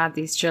Locke and had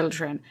these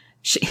children.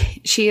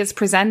 She is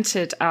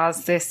presented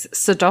as this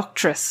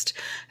seductress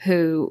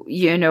who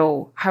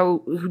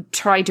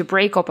tried to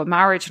break up a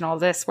marriage and all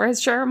this,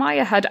 whereas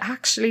Jeremiah had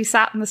actually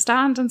sat in the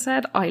stand and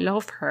said, I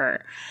love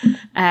her.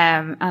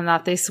 And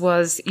that this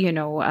was,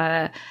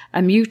 a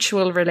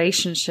mutual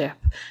relationship.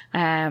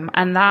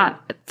 And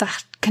that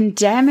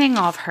condemning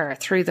of her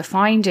through the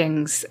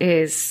findings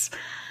it's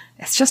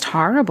just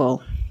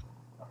horrible.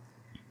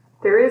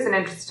 There is an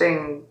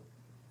interesting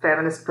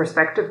feminist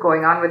perspective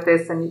going on with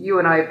this, and you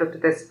and I have looked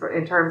at this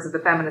in terms of the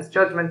Feminist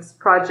Judgments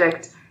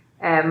Project,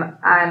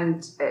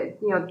 and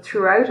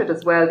throughout it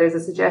as well, there's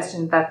a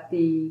suggestion that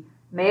the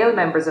male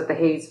members of the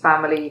Hayes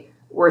family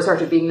were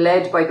sort of being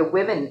led by the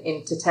women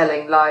into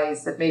telling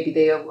lies that maybe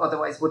they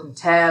otherwise wouldn't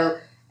tell,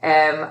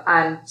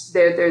 and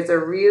there's a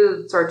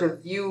real sort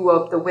of view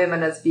of the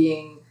women as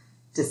being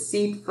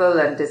deceitful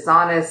and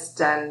dishonest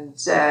and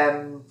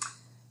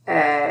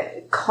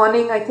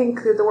cunning, I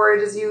think the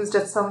word is used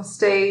at some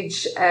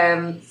stage.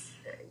 And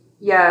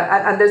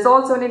there's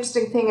also an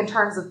interesting thing in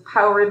terms of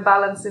power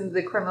imbalance in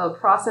the criminal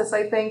process,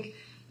 I think,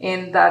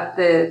 in that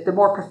the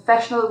more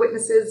professional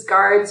witnesses,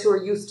 guards who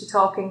are used to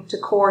talking to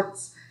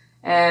courts,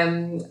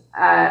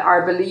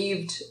 are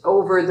believed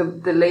over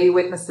the lay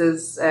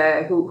witnesses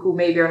who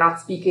maybe are not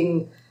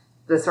speaking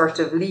the sort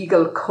of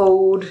legal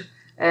code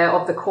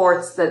of the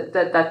courts,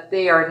 that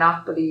they are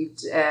not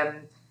believed,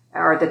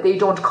 or that they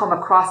don't come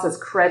across as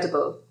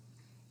credible,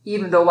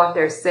 even though what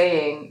they're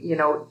saying, you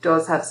know,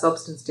 does have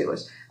substance to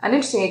it. And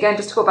interesting, again,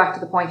 just to go back to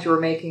the point you were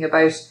making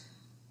about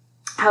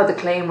how the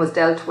claim was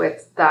dealt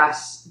with, that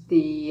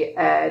the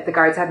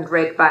guards hadn't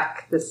read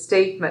back the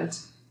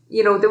statement.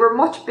 You know, there were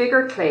much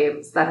bigger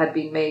claims that had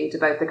been made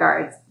about the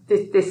guards.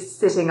 This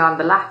sitting on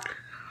the lap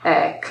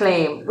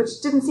claim,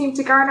 which didn't seem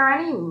to garner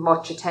any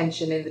much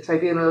attention in the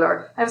tribunal,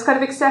 or it was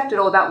kind of accepted,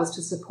 oh, that was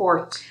to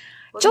support.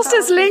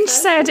 Justice Lynch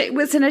said it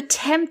was an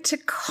attempt to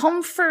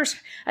comfort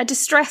a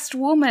distressed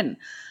woman.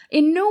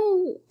 In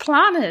no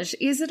planet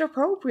is it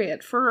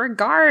appropriate for a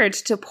guard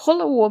to pull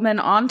a woman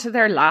onto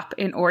their lap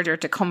in order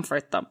to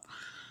comfort them.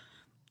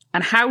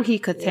 And how he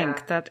could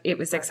think that it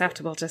was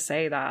acceptable to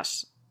say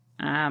that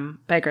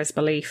beggars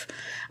belief.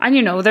 And,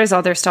 you know, there's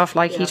other stuff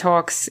like he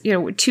talks, you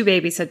know, 2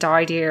 babies had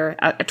died here.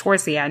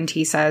 Towards the end,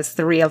 he says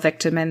the real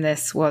victim in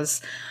this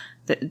was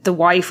the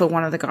wife of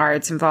one of the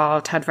guards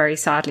involved had very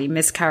sadly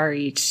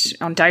miscarried,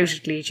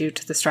 undoubtedly due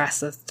to the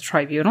stress of the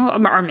tribunal,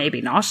 or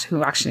maybe not,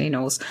 who actually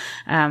knows.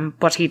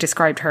 But he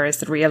described her as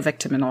the real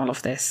victim in all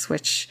of this,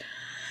 which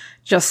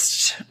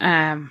just,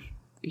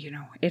 you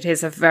know, it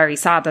is a very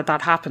sad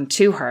that happened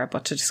to her,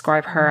 but to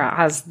describe her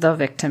as the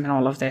victim in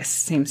all of this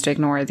seems to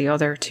ignore the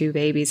other 2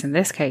 babies in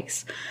this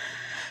case.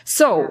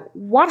 So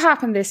what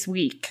happened this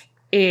week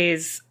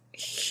is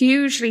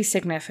hugely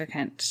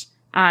significant.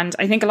 And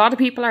I think a lot of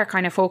people are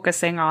kind of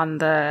focusing on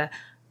there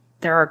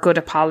are good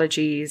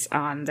apologies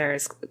and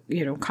there's,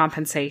 you know,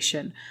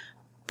 compensation.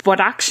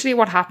 But actually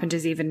what happened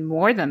is even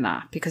more than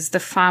that, because the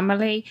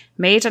family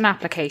made an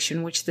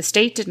application which the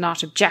state did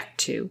not object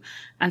to.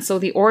 And so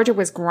the order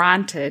was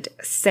granted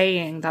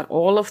saying that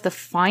all of the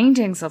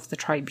findings of the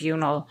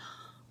tribunal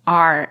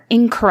are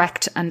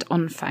incorrect and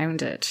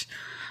unfounded.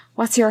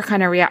 What's your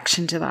kind of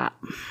reaction to that?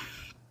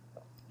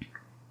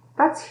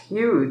 That's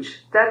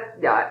huge.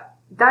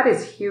 That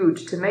is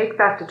huge, to make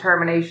that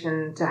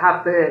determination, to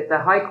have the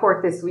High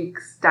Court this week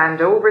stand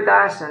over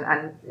that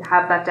and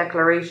have that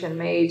declaration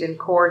made in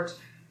court.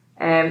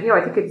 You know,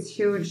 I think it's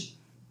huge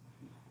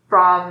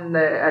from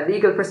a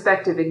legal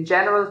perspective in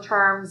general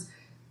terms.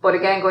 But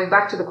again, going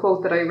back to the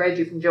quote that I read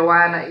you from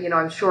Joanna, you know,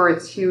 I'm sure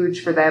it's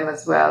huge for them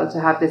as well to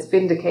have this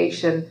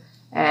vindication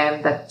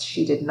that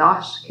she did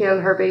not kill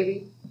her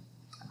baby,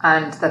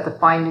 and that the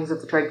findings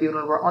of the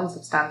tribunal were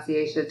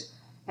unsubstantiated.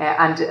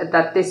 And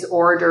that this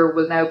order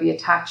will now be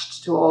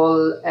attached to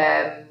all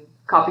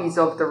copies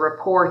of the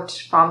report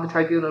from the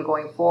tribunal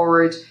going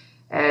forward,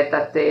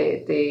 that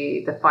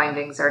the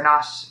findings are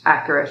not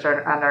accurate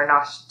and are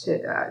not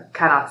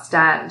cannot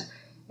stand.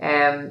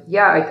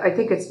 I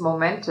think it's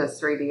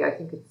momentous, really. I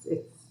think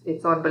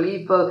it's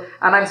unbelievable,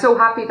 and I'm so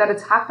happy that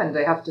it's happened.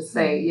 I have to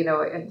say, you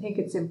know, I think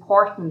it's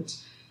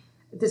important.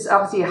 This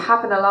obviously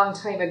happened a long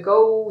time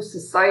ago.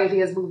 Society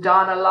has moved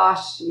on a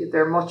lot.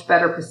 There are much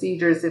better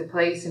procedures in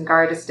place in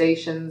Garda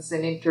stations,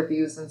 in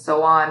interviews and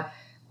so on.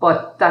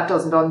 But that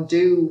doesn't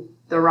undo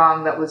the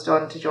wrong that was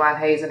done to Joanne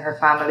Hayes and her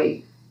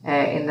family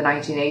in the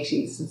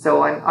 1980s. And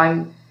so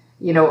I'm,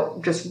 you know,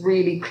 just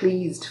really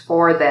pleased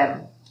for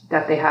them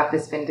that they have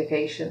this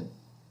vindication.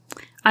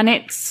 And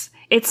it's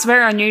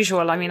very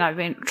unusual. I mean, I've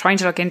been trying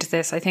to look into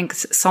this. I think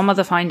some of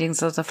the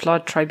findings of the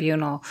flood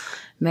tribunal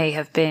may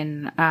have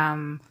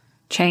been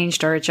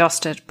changed or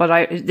adjusted,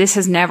 but this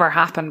has never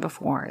happened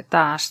before,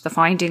 that the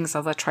findings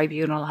of a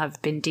tribunal have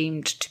been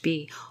deemed to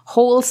be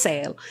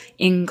wholesale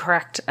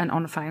incorrect and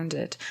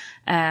unfounded.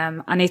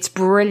 And it's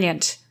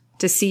brilliant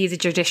to see the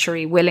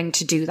judiciary willing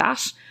to do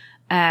that.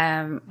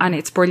 And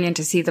it's brilliant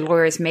to see the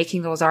lawyers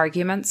making those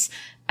arguments.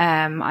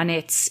 And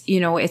it's, you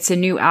know, it's a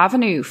new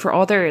avenue for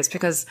others,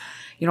 because,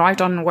 you know, I've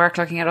done work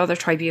looking at other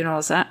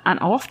tribunals, and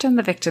often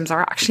the victims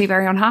are actually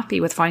very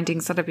unhappy with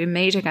findings that have been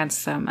made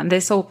against them. And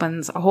this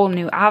opens a whole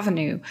new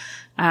avenue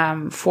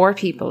for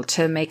people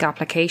to make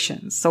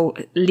applications. So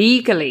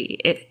legally,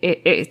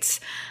 it's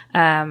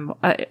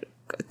a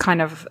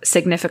kind of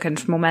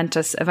significant,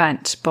 momentous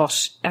event.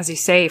 But as you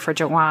say, for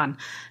Joanne,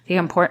 the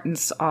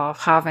importance of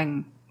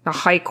having the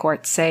High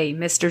Court say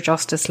Mr.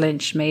 Justice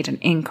Lynch made an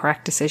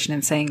incorrect decision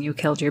in saying you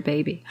killed your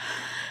baby.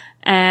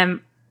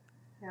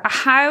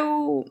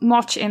 How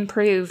much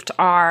improved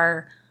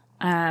are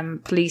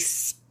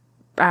police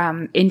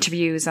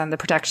interviews and the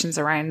protections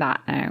around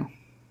that now?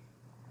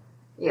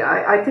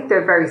 Yeah, I think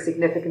they're very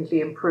significantly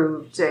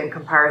improved in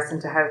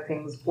comparison to how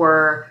things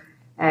were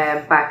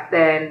back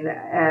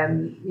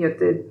then. You know,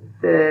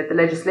 the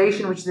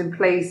legislation which is in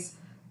place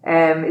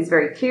is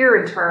very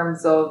clear in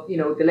terms of, you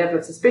know, the level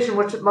of suspicion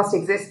which must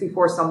exist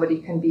before somebody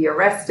can be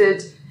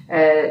arrested.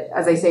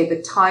 As I say,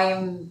 the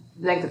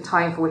length of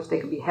time for which they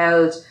can be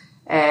held.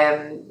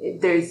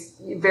 There's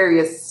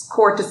various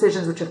court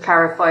decisions which have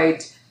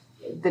clarified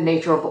the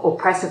nature of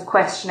oppressive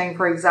questioning,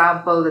 for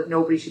example, that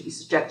nobody should be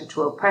subjected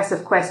to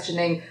oppressive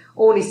questioning.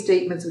 Only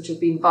statements which have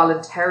been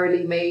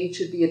voluntarily made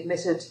should be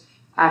admitted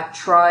at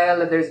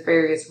trial, and there's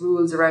various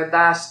rules around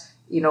that,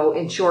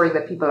 ensuring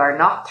that people are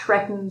not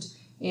threatened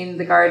in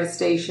the Garda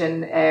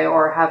station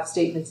or have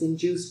statements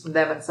induced from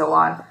them and so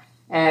on.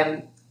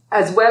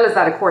 As well as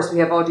that, of course, we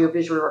have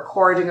audiovisual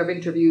recording of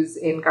interviews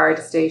in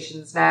Garda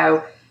stations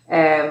now,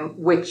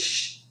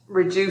 which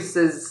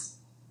reduces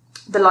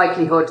the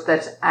likelihood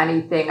that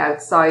anything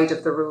outside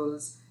of the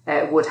rules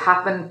would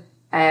happen.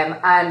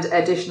 And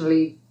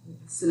additionally,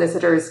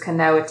 solicitors can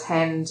now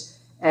attend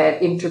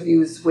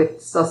interviews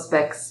with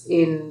suspects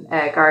in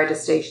Garda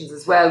stations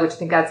as well, which I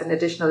think adds an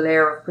additional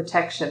layer of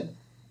protection.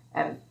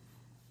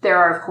 There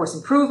are, of course,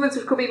 improvements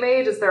which could be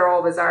made, as there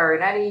always are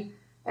in any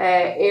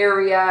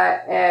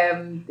area.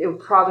 It would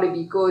probably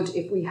be good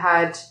if we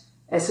had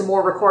some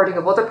more recording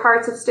of other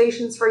parts of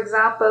stations, for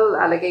example.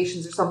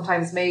 Allegations are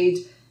sometimes made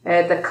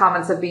that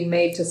comments have been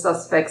made to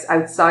suspects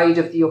outside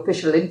of the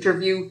official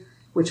interview,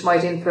 which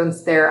might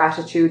influence their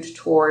attitude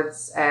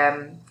towards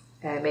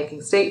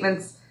making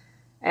statements.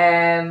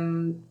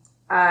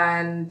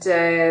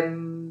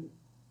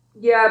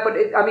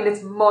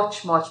 It's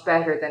much, much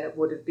better than it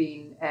would have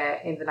been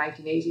in the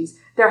 1980s.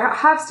 There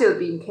have still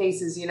been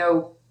cases,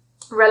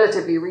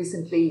 relatively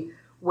recently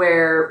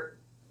where,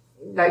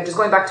 like, just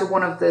going back to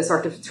one of the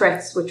sort of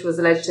threats which was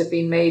alleged to have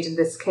been made in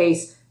this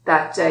case,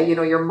 that,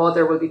 your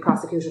mother will be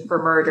prosecuted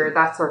for murder,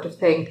 that sort of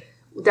thing.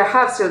 There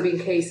have still been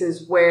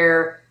cases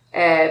where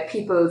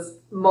people's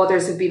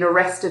mothers have been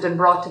arrested and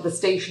brought to the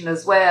station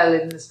as well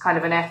in this kind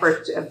of an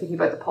effort. I'm thinking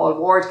about the Paul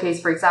Ward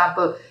case, for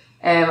example.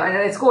 And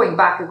it's going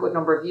back a good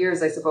number of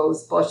years, I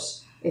suppose, but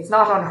it's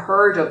not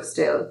unheard of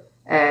still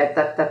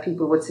that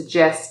people would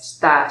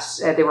suggest that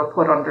they were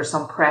put under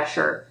some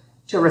pressure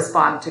to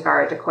respond to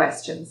Garda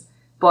questions.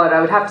 But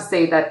I would have to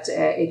say that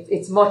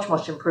it's much,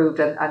 much improved,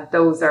 and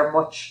those are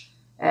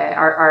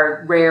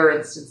are rare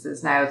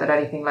instances now that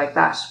anything like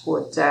that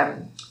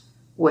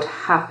would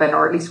happen,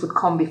 or at least would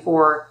come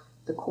before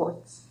the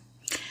courts.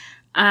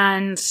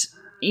 And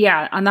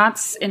yeah, and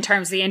that's in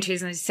terms of the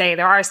interviews. And as you say,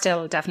 there are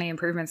still definitely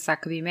improvements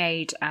that could be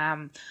made.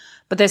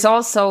 But there's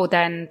also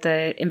then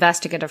the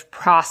investigative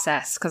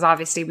process, because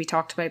obviously we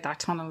talked about that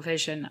tunnel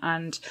vision,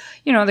 and,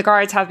 the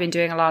guards have been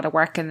doing a lot of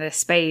work in this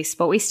space,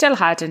 but we still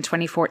had in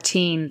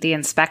 2014, the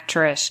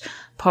Inspectorate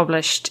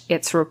published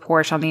its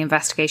report on the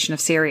investigation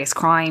of serious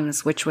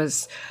crimes, which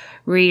was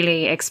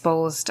really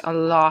exposed a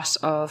lot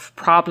of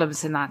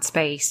problems in that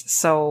space.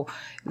 So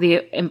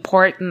the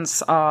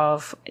importance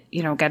of,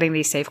 getting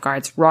these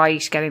safeguards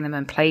right, getting them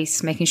in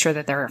place, making sure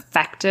that they're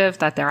effective,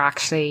 that they're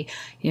actually,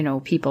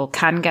 people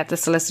can get the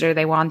solicitor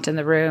they want in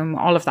the room,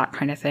 all of that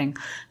kind of thing.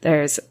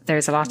 There's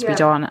a lot to be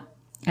done.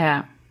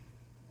 Yeah.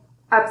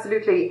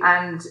 Absolutely.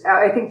 And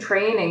I think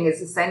training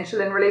is essential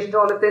in relation to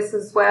all of this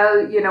as well.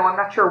 I'm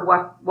not sure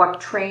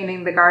what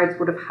training the guards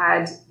would have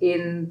had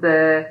in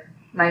the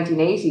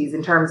 1980s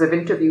in terms of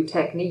interview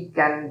technique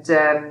and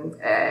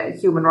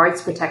human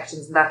rights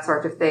protections and that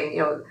sort of thing.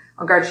 An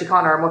Garda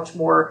Síochána are much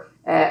more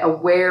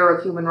aware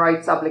of human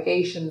rights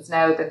obligations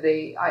now than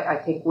they, I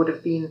think, would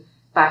have been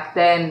back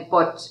then.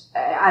 But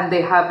and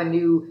they have a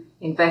new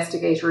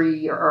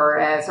investigatory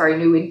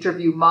new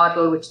interview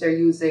model which they're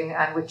using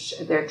and which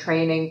they're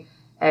training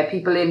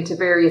people into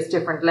various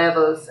different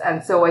levels.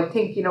 And so I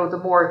think,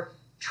 the more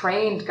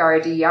trained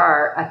Gardaí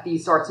are at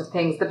these sorts of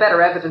things, the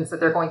better evidence that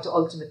they're going to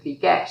ultimately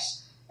get.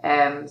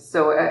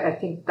 So I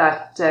think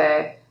that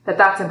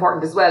that's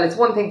important as well. It's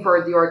one thing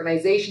for the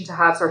organisation to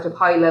have sort of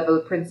high level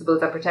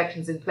principles and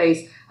protections in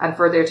place, and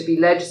for there to be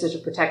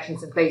legislative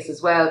protections in place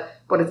as well.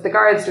 But it's the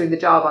guards doing the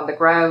job on the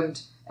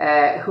ground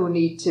who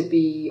need to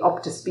be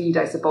up to speed,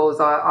 I suppose,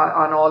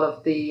 on all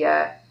of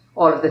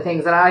the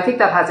things. And I think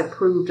that has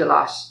improved a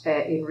lot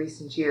in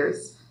recent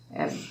years.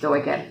 Though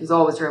again, there's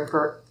always room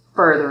for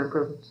further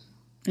improvement.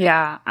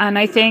 Yeah. And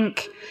I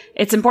think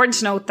it's important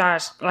to note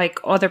that, like,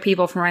 other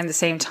people from around the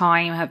same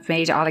time have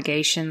made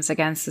allegations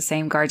against the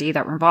same Gardaí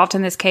that were involved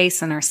in this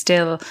case and are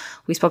still,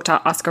 we spoke to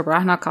Oscar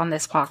Brahnock on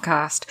this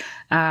podcast,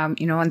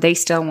 and they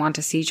still want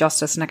to see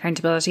justice and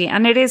accountability.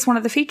 And it is one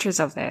of the features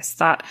of this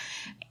that,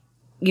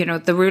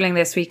 the ruling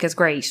this week is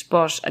great,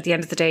 but at the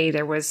end of the day,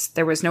 there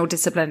was no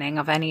disciplining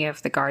of any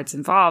of the guards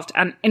involved.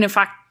 And in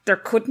fact, there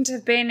couldn't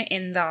have been,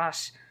 in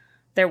that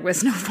there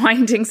was no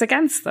findings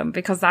against them,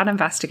 because that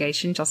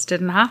investigation just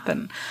didn't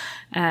happen.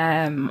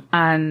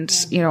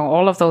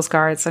 All of those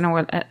guards, I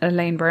know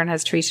Elaine Byrne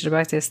has tweeted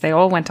about this, they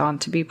all went on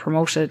to be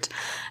promoted,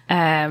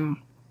 and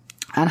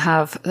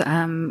have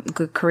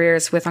good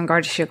careers with An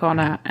Garda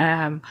Síochána.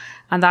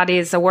 And that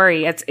is a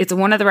worry. It's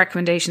one of the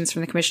recommendations from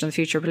the Commission on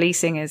Future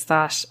Policing is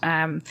that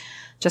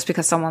just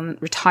because someone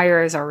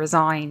retires or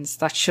resigns,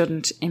 that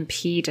shouldn't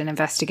impede an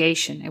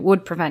investigation. It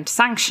would prevent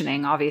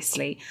sanctioning,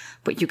 obviously,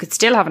 but you could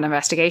still have an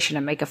investigation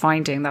and make a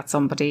finding that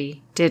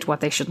somebody did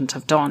what they shouldn't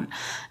have done.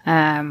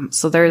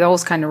 So there are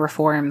those kind of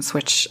reforms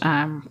which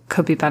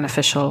could be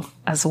beneficial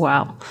as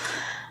well.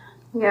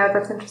 Yeah,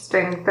 that's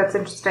interesting.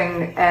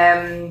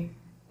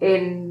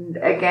 In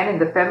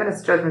the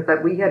feminist judgment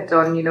that we had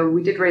done,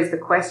 we did raise the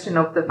question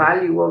of the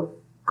value of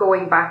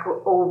going back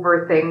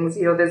over things.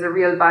 There's a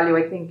real value,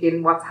 I think,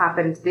 in what's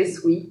happened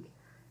this week,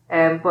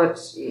 But,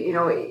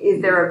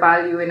 is there a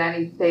value in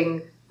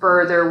anything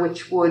further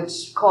which would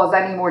cause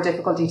any more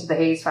difficulty to the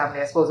Hayes family?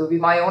 I suppose would be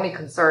my only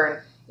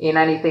concern in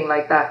anything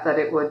like that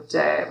it would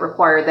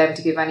require them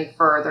to give any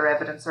further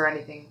evidence or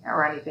anything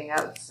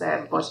else.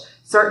 But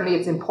certainly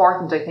it's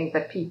important, I think,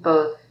 that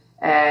people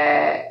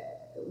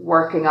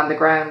working on the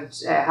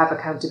ground have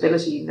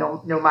accountability,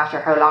 no matter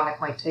how long it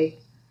might take.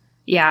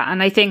 Yeah,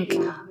 and I think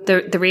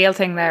the real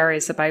thing there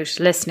is about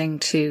listening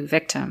to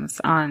victims.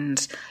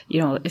 And,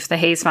 if the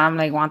Hayes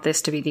family want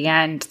this to be the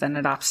end, then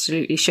it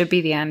absolutely should be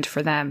the end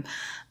for them.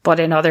 But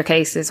in other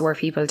cases where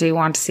people do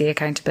want to see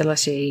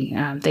accountability,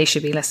 they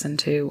should be listened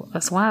to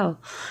as well.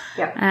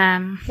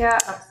 Yeah. Yeah,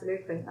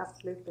 absolutely.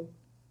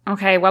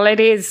 Okay, well, it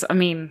is,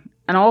 an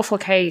awful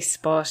case,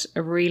 but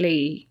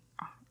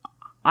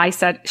I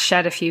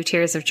shed a few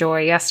tears of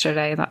joy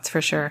yesterday, that's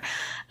for sure.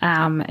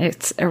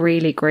 It's a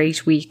really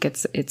great week.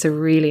 It's a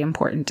really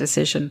important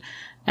decision.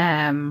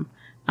 I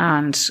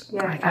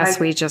guess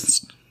we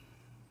just...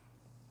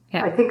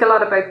 Yeah. I think a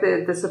lot about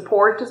the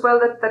support as well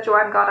that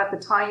Joanne got at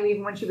the time,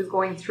 even when she was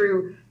going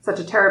through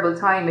such a terrible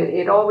time.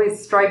 It always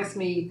strikes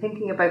me,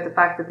 thinking about the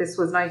fact that this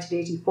was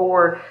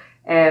 1984,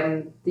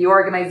 the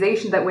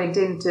organisation that went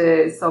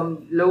into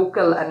some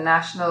local and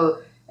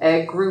national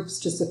groups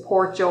to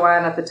support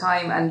Joanne at the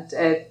time, and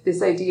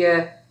this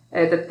idea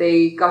that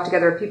they got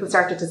together, people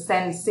started to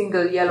send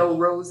single yellow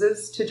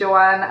roses to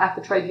Joanne at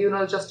the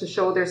tribunal just to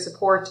show their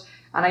support.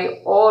 And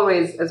I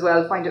always, as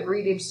well, find it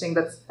really interesting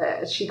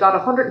that she got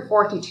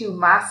 142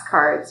 mass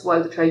cards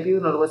while the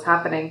tribunal was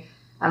happening.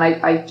 And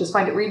I just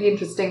find it really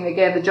interesting,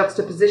 again, the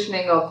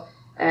juxtapositioning of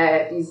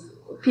these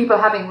people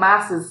having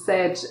masses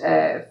said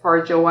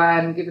for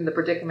Joanne, given the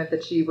predicament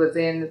that she was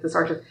in, the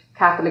sort of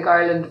Catholic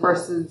Ireland,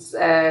 versus,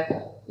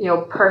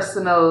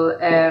 personal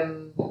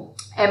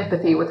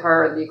empathy with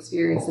her and the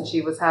experience that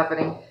she was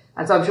having.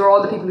 And so I'm sure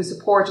all the people who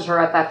supported her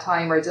at that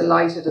time are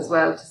delighted as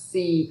well to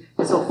see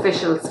this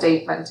official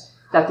statement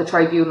that the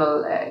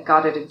tribunal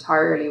got it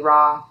entirely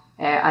wrong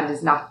and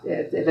is not,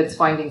 that its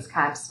findings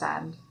can't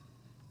stand.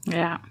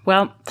 Yeah,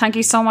 well, thank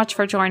you so much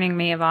for joining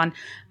me, Yvonne.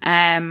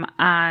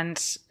 And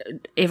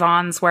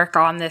Yvonne's work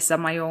on this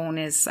and my own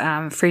is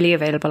freely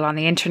available on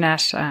the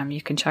internet.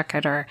 You can check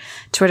out our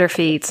Twitter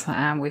feeds.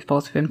 We've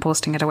both been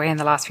posting it away in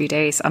the last few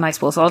days. And I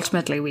suppose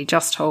ultimately we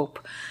just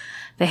hope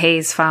the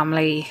Hayes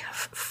family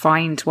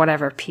find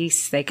whatever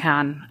peace they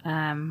can,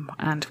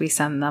 and we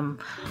send them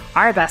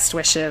our best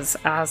wishes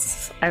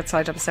as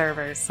outside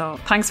observers. So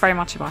thanks very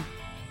much, Yvonne.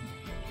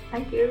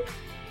 Thank you.